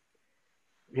his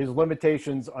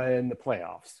limitations in the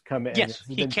playoffs come in. Yes,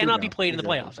 he cannot be played in the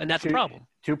playoffs, and that's the problem.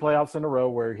 2 playoffs in a row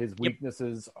where his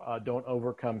weaknesses don't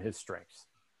overcome his strengths,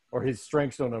 or his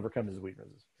strengths don't overcome his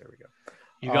weaknesses. There we go.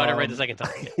 You got it right the second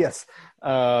time. Yes.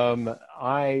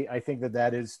 I think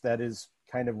that is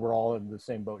kind of, we're all in the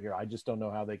same boat here. I just don't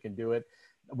know how they can do it.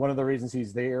 One of the reasons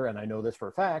he's there, and I know this for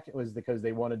a fact, was because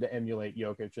they wanted to emulate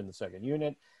Jokic in the second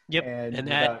unit. Yep. And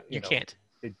that you can't.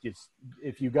 It just,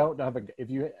 if you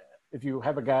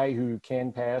have a guy who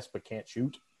can pass but can't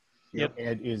shoot,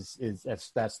 and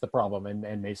that's the problem.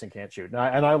 And Mason can't shoot.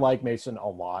 And I like Mason a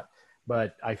lot,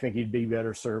 but I think he'd be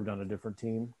better served on a different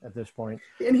team at this point.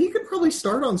 And he could probably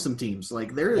start on some teams.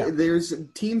 Like there's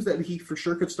teams that he for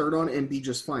sure could start on and be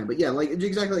just fine. But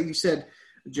exactly like you said,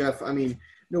 Jeff, I mean,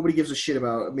 nobody gives a shit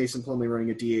about Mason Plumlee running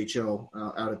a DHO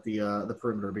out at the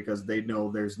perimeter because they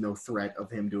know there's no threat of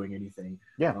him doing anything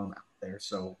out there.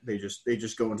 So they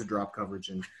just go into drop coverage,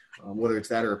 and whether it's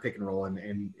that or a pick and roll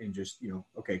and just,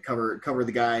 cover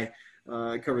the guy,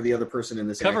 cover the other person in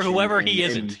this. Cover action, whoever and, he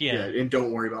isn't. And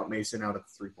don't worry about Mason out at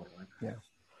the 3-point line. Yeah.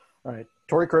 All right.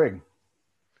 Torrey Craig.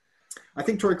 I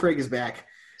think Torrey Craig is back,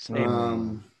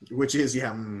 which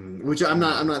I'm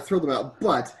not thrilled about,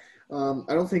 but I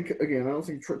don't think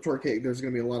Torrey Craig, there's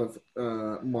going to be a lot of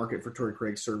market for Torrey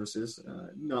Craig's services.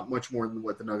 Not much more than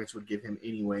what the Nuggets would give him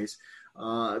anyways.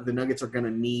 The Nuggets are going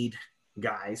to need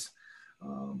guys.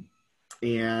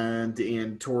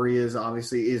 And Torrey is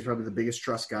probably the biggest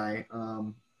trust guy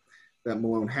that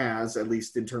Malone has, at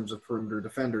least in terms of perimeter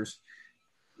defenders.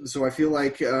 So I feel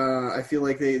like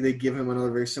they give him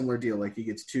another very similar deal. Like he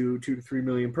gets $2 to $3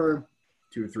 million per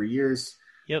 2 or 3 years.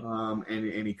 Yep.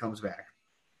 And he comes back.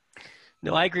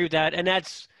 No, I agree with that. And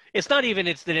it's not even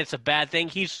that it's a bad thing.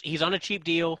 He's on a cheap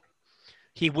deal.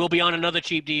 He will be on another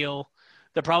cheap deal.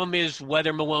 The problem is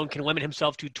whether Malone can limit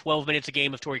himself to 12 minutes a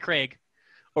game of Torrey Craig,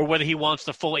 or whether he wants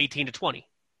the full 18 to 20.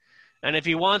 And if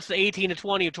he wants the 18 to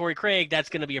 20 of Torrey Craig, that's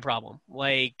going to be a problem.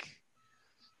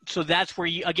 So that's where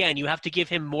you have to give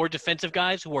him more defensive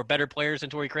guys who are better players than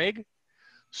Torrey Craig,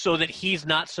 so that he's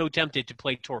not so tempted to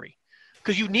play Torrey.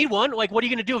 Because you need one. What are you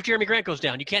going to do if Jeremy Grant goes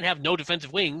down? You can't have no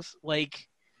defensive wings.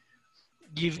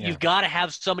 You've got to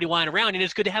have somebody lying around, and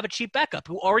it's good to have a cheap backup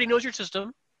who already knows your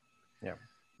system. Yeah.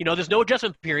 There's no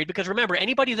adjustment period because remember,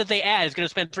 anybody that they add is going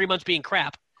to spend 3 months being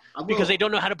crap because they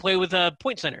don't know how to play with a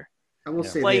point center. I will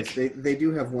say this: they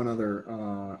do have one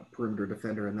other perimeter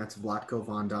defender, and that's Vlatko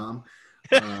Von Dam.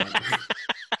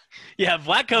 Yeah,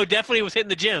 Vlatko definitely was hitting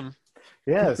the gym.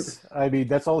 Yes, I mean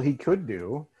that's all he could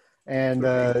do, and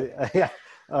I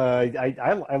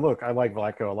like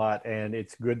Vlatko a lot, and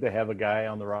it's good to have a guy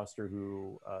on the roster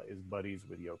who is buddies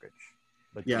with Jokic.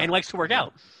 But and likes to work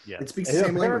out. Yeah, it speaks the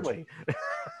same language.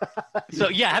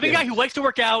 So having a guy who likes to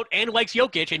work out and likes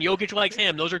Jokic, and Jokic likes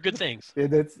him, those are good things. One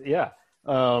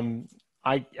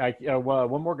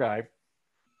more guy,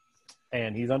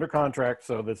 and he's under contract,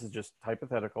 so this is just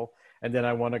hypothetical. And then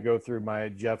I want to go through my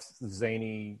Jeff's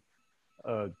zany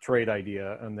trade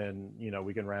idea, and then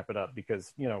we can wrap it up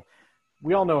because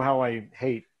we all know how I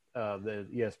hate the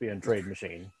ESPN trade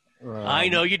machine. I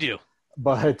know you do.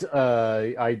 But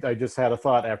I just had a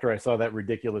thought after I saw that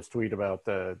ridiculous tweet about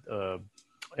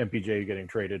MPJ getting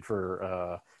traded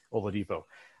for Oladipo.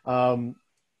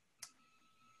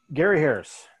 Gary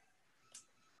Harris.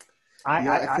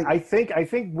 I think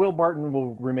Will Barton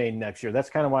will remain next year. That's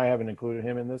kind of why I haven't included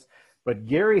him in this. But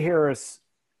Gary Harris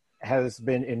has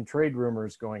been in trade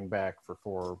rumors going back for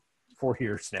 4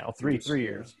 years now, three years.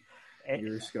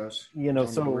 Years, Gus.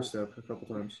 So a couple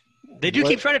times. They do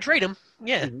keep trying to trade him.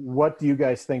 Yeah. What do you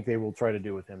guys think they will try to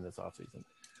do with him this offseason?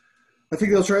 I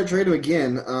think they'll try to trade him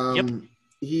again. Yep.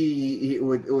 I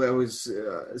was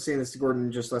saying this to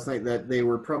Gordon just last night that they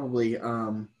were probably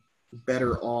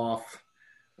better off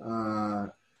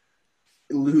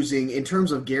losing in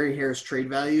terms of Gary Harris trade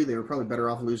value. They were probably better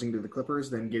off losing to the Clippers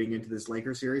than getting into this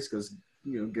Lakers series because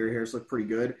Gary Harris looked pretty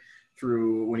good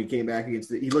through when he came back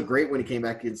he looked great when he came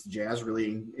back against the Jazz.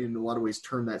 Really, in a lot of ways,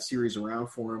 turned that series around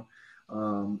for him,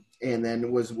 and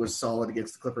then was solid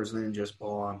against the Clippers, and then just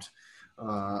bombed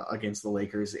against the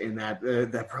Lakers, and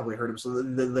that probably hurt him. So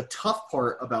the tough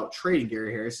part about trading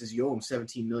Gary Harris is you owe him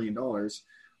 $17 million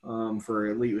for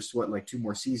at least 2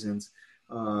 more seasons.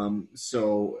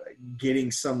 So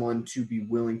getting someone to be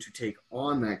willing to take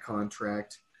on that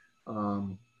contract,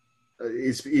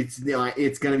 it's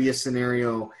going to be a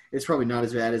scenario. It's probably not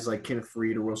as bad as like Kenneth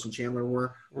Faried or Wilson Chandler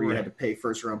were, where you had to pay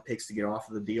first round picks to get off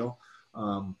of the deal.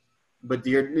 But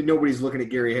nobody's looking at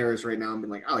Gary Harris right now and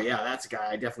being like, oh yeah, that's a guy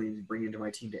I definitely need to bring into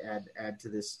my team to add to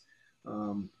this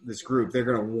group. They're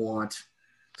going to want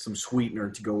some sweetener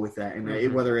to go with that.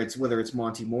 And whether it's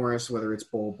Monty Morris, whether it's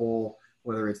Bol,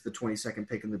 whether it's the 22nd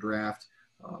pick in the draft,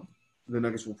 the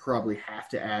Nuggets will probably have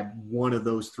to add one of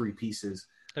those 3 pieces.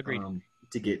 Agreed.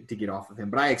 To get off of him.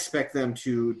 But I expect them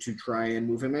to try and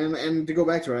move him. And to go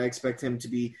back to it, I expect him to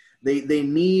be they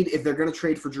need, if they're going to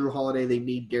trade for Drew Holiday, they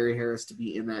need Gary Harris to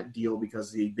be in that deal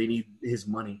because they need his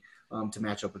money to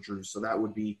match up with Drew. So that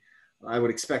would be, I would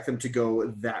expect them to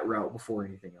go that route before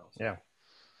anything else. Yeah.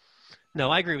 No,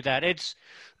 I agree with that. It's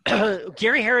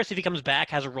Gary Harris, if he comes back,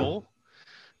 has a role.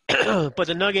 But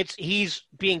the Nuggets, he's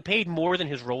being paid more than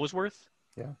his role is worth.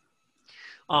 Yeah.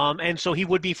 And so he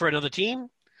would be for another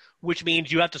team, which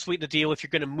means you have to sweeten the deal if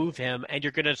you're going to move him and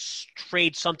you're going to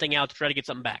trade something out to try to get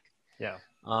something back. Yeah.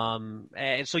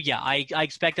 And so, yeah, I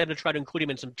expect them to try to include him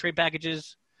in some trade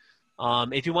packages.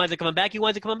 If he winds up coming back, he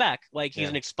winds up coming back. Like he's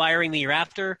an expiring the year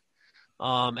after.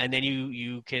 And then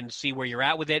you can see where you're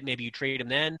at with it. Maybe you trade him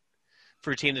then for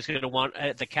a team that's going to want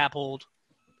the cap hold.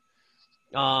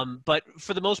 But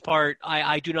for the most part,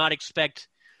 I do not expect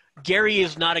Gary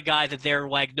is not a guy that they're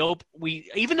like, nope.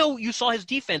 Even though you saw his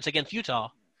defense against Utah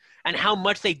and how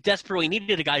much they desperately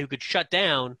needed a guy who could shut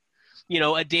down,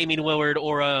 a Damian Lillard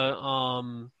or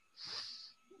a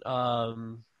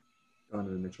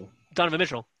Donovan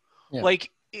Mitchell. Yeah.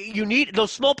 Like you need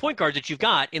those small point guards that you've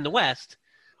got in the West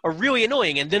are really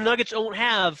annoying, and the Nuggets don't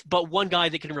have but one guy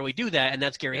that can really do that, and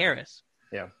that's Gary Harris.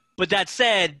 Yeah. But that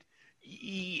said,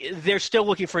 they're still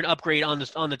looking for an upgrade on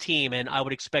the team, and I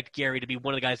would expect Gary to be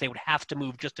one of the guys they would have to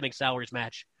move just to make salaries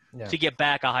match to get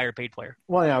back a higher paid player.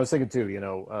 Well, yeah, I was thinking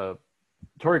too.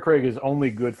 Torrey Craig is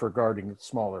only good for guarding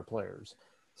smaller players.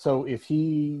 So if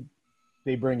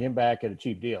they bring him back at a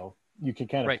cheap deal, you can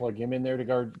kind of plug him in there to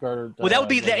guard. Well, that would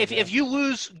be that. If you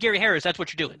lose Gary Harris, that's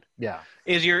what you're doing. Yeah,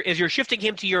 is you're shifting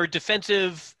him to your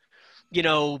defensive,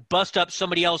 bust up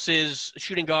somebody else's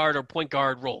shooting guard or point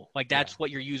guard role. Like that's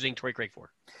what you're using Torrey Craig for.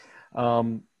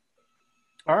 All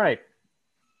right.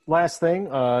 Last thing,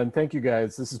 and thank you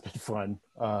guys. This has been fun.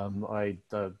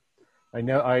 I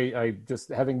know I just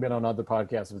having been on other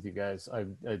podcasts with you guys,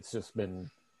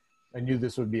 I knew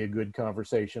this would be a good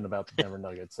conversation about the Denver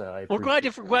Nuggets. We're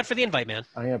glad for the invite, man.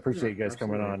 I appreciate you guys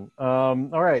coming on.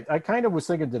 All right. I kind of was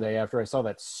thinking today after I saw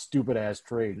that stupid ass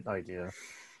trade idea.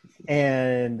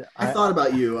 And I thought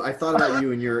about you. I thought about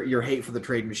you and your hate for the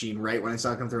trade machine, right? When I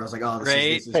saw it come through, I was like, oh,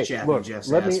 this is Jeff and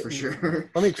Jeff's ass for sure.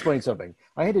 Let me explain something.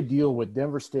 I had to deal with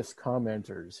Denver Stiffs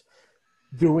commenters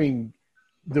doing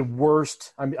the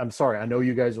worst. I'm sorry. I know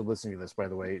you guys are listening to this, by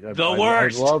the way. The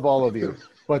worst. I love all of you.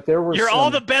 But you're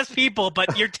all the best people,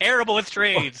 but you're terrible with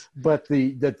trades. But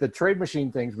the trade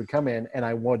machine things would come in, and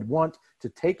I would want to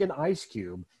take an ice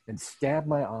cube and stab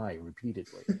my eye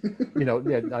repeatedly.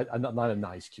 Not an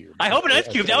ice cube. I hope an ice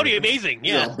cube. That would be amazing.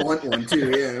 Yeah, a blunt one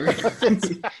too. Yeah.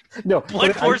 No,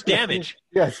 blunt force damage.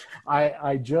 Yes,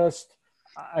 I just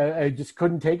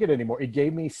couldn't take it anymore. It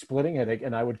gave me splitting headache,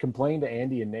 and I would complain to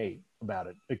Andy and Nate about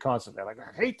it constantly. Like,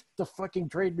 I hate the fucking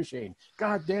trade machine.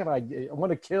 God damn, I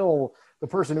want to kill the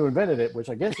person who invented it, which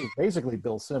I guess is basically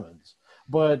Bill Simmons.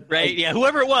 But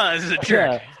whoever it was is a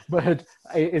jerk. Yeah, but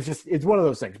it's one of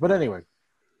those things. But anyway,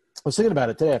 I was thinking about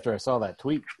it today after I saw that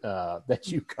tweet that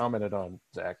you commented on,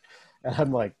 Zach, and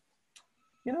I'm like,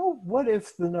 what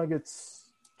if the Nuggets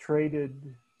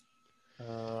traded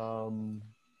a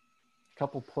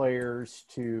couple players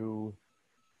to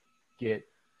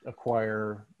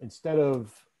acquire instead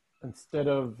of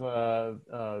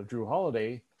Drew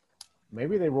Holiday,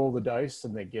 maybe they roll the dice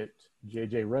and they get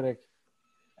JJ Redick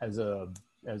as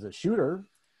a shooter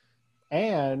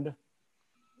and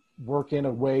work in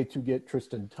a way to get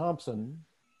Tristan Thompson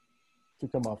to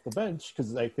come off the bench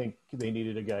because I think they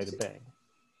needed a guy to bang.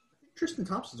 Tristan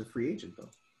Thompson's a free agent though.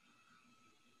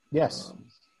 Yes.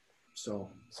 So,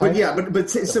 but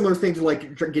similar thing to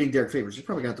like getting Derek Favors. You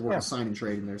probably got to work a sign and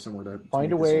trade in there somewhere to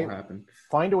find a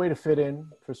way to fit in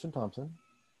Tristan Thompson,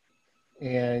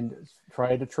 and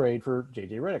try to trade for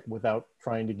JJ Redick without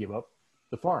trying to give up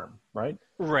the farm, right?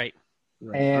 Right.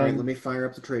 And, all right, let me fire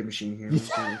up the trade machine here.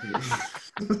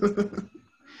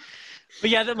 But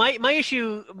yeah, my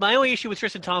only issue with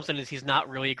Tristan Thompson is he's not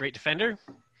really a great defender.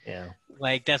 Yeah.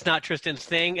 Like, that's not Tristan's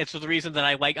thing. It's the reason that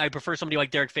I prefer somebody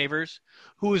like Derek Favors,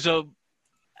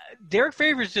 Derek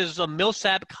Favors is a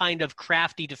Millsap kind of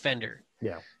crafty defender.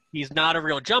 Yeah. He's not a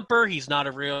real jumper. He's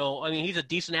a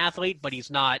decent athlete, but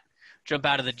he's not jump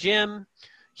out of the gym.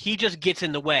 He just gets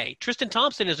in the way. Tristan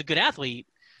Thompson is a good athlete,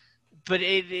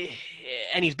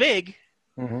 and he's big.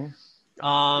 Mm-hmm.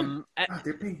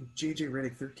 They're paying JJ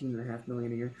Redick $13.5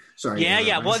 million a year. Sorry.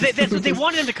 Yeah. Well, they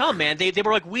wanted him to come, man. They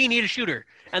were like, we need a shooter,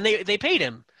 and they paid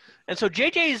him. And so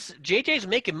JJ's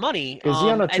making money. Is he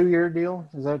on a 2-year deal?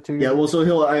 Is that 2 years? Yeah. Well,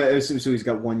 so I assume he's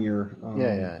got 1 year.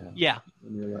 Yeah.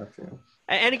 1 year left. Yeah.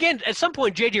 And again, at some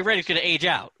point, JJ Redick's going to age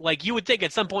out. Like, you would think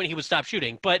at some point he would stop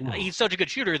shooting, but he's such a good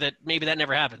shooter that maybe that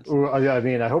never happens. I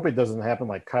mean, I hope it doesn't happen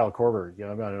like Kyle Korver. You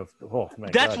know, I don't know if,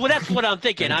 that's what I'm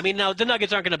thinking. I mean, now the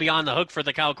Nuggets aren't going to be on the hook for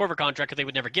the Kyle Korver contract because they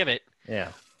would never give it.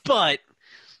 Yeah. But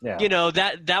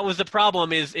that was the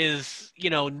problem. Is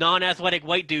non-athletic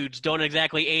white dudes don't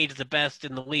exactly age the best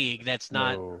in the league. That's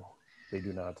not. No, they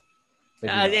do not.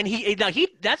 And he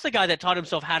that's the guy that taught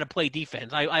himself how to play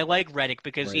defense. I like Redick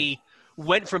because he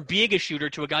went from being a shooter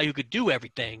to a guy who could do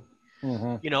everything,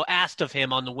 asked of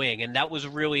him on the wing. And that was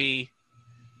really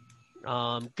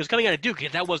because coming out of Duke,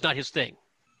 that was not his thing.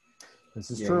 This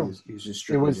is true. He was just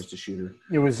strictly just a shooter.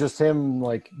 It was just him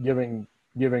like giving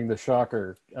the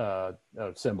shocker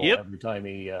symbol every time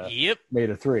he made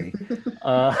a three.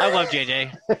 I love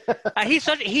JJ.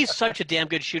 He's such a damn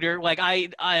good shooter. Like I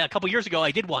a couple years ago,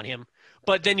 I did want him.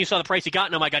 But then you saw the price he got,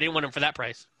 and I'm like, I didn't want him for that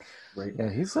price. Right.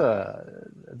 Yeah, he's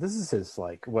this is his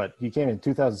he came in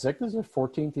 2006. This is his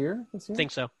 14th year. I think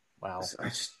so. Wow.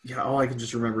 All I can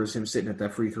just remember is him sitting at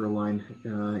that free throw line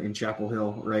in Chapel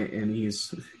Hill, right? And he's,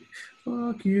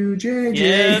 fuck you,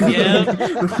 JJ.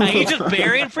 Yeah. He's just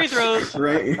burying free throws.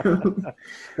 Right.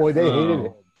 Boy, they hated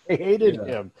him. They hated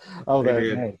him. Oh,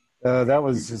 man. That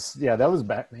was just, that was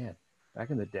back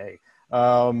in the day.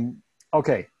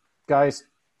 Okay, guys.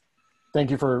 Thank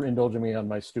you for indulging me on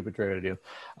my stupid trade idea.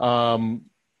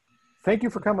 Thank you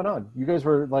for coming on. You guys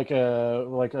were like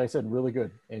I said, really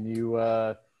good, and you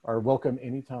are welcome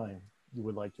anytime you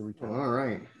would like to return. All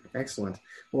right, excellent.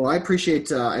 Well, I appreciate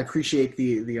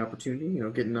the opportunity.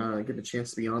 Getting a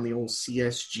chance to be on the old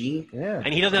CSG. Yeah,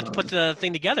 and he doesn't have to put the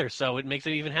thing together, so it makes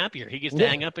him even happier. He gets to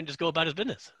hang up and just go about his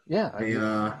business. Yeah,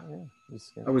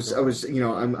 I was,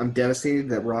 I'm devastated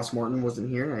that Ross Martin wasn't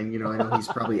here, and I know he's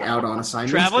probably out on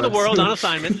assignment. Traveling the world on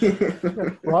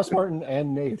assignment. Ross Martin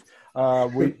and Nate.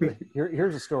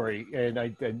 Here's a story, and I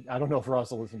don't know if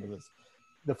Ross will listen to this.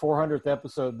 The 400th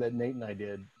episode that Nate and I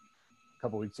did a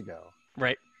couple weeks ago.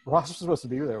 Right. Ross was supposed to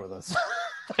be there with us.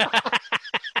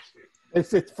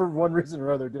 It's for one reason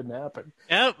or other, it didn't happen.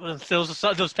 Yeah,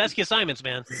 those pesky assignments,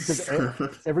 man. Because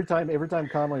every time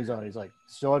Conley's on, he's like,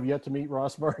 "Still have yet to meet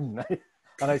Ross Martin."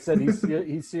 And I said, "He's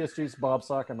CSG's Bob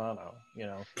Sacamano."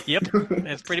 Yep,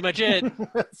 that's pretty much it.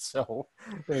 So,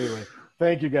 anyway,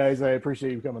 thank you guys. I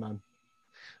appreciate you coming on.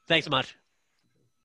 Thanks so much.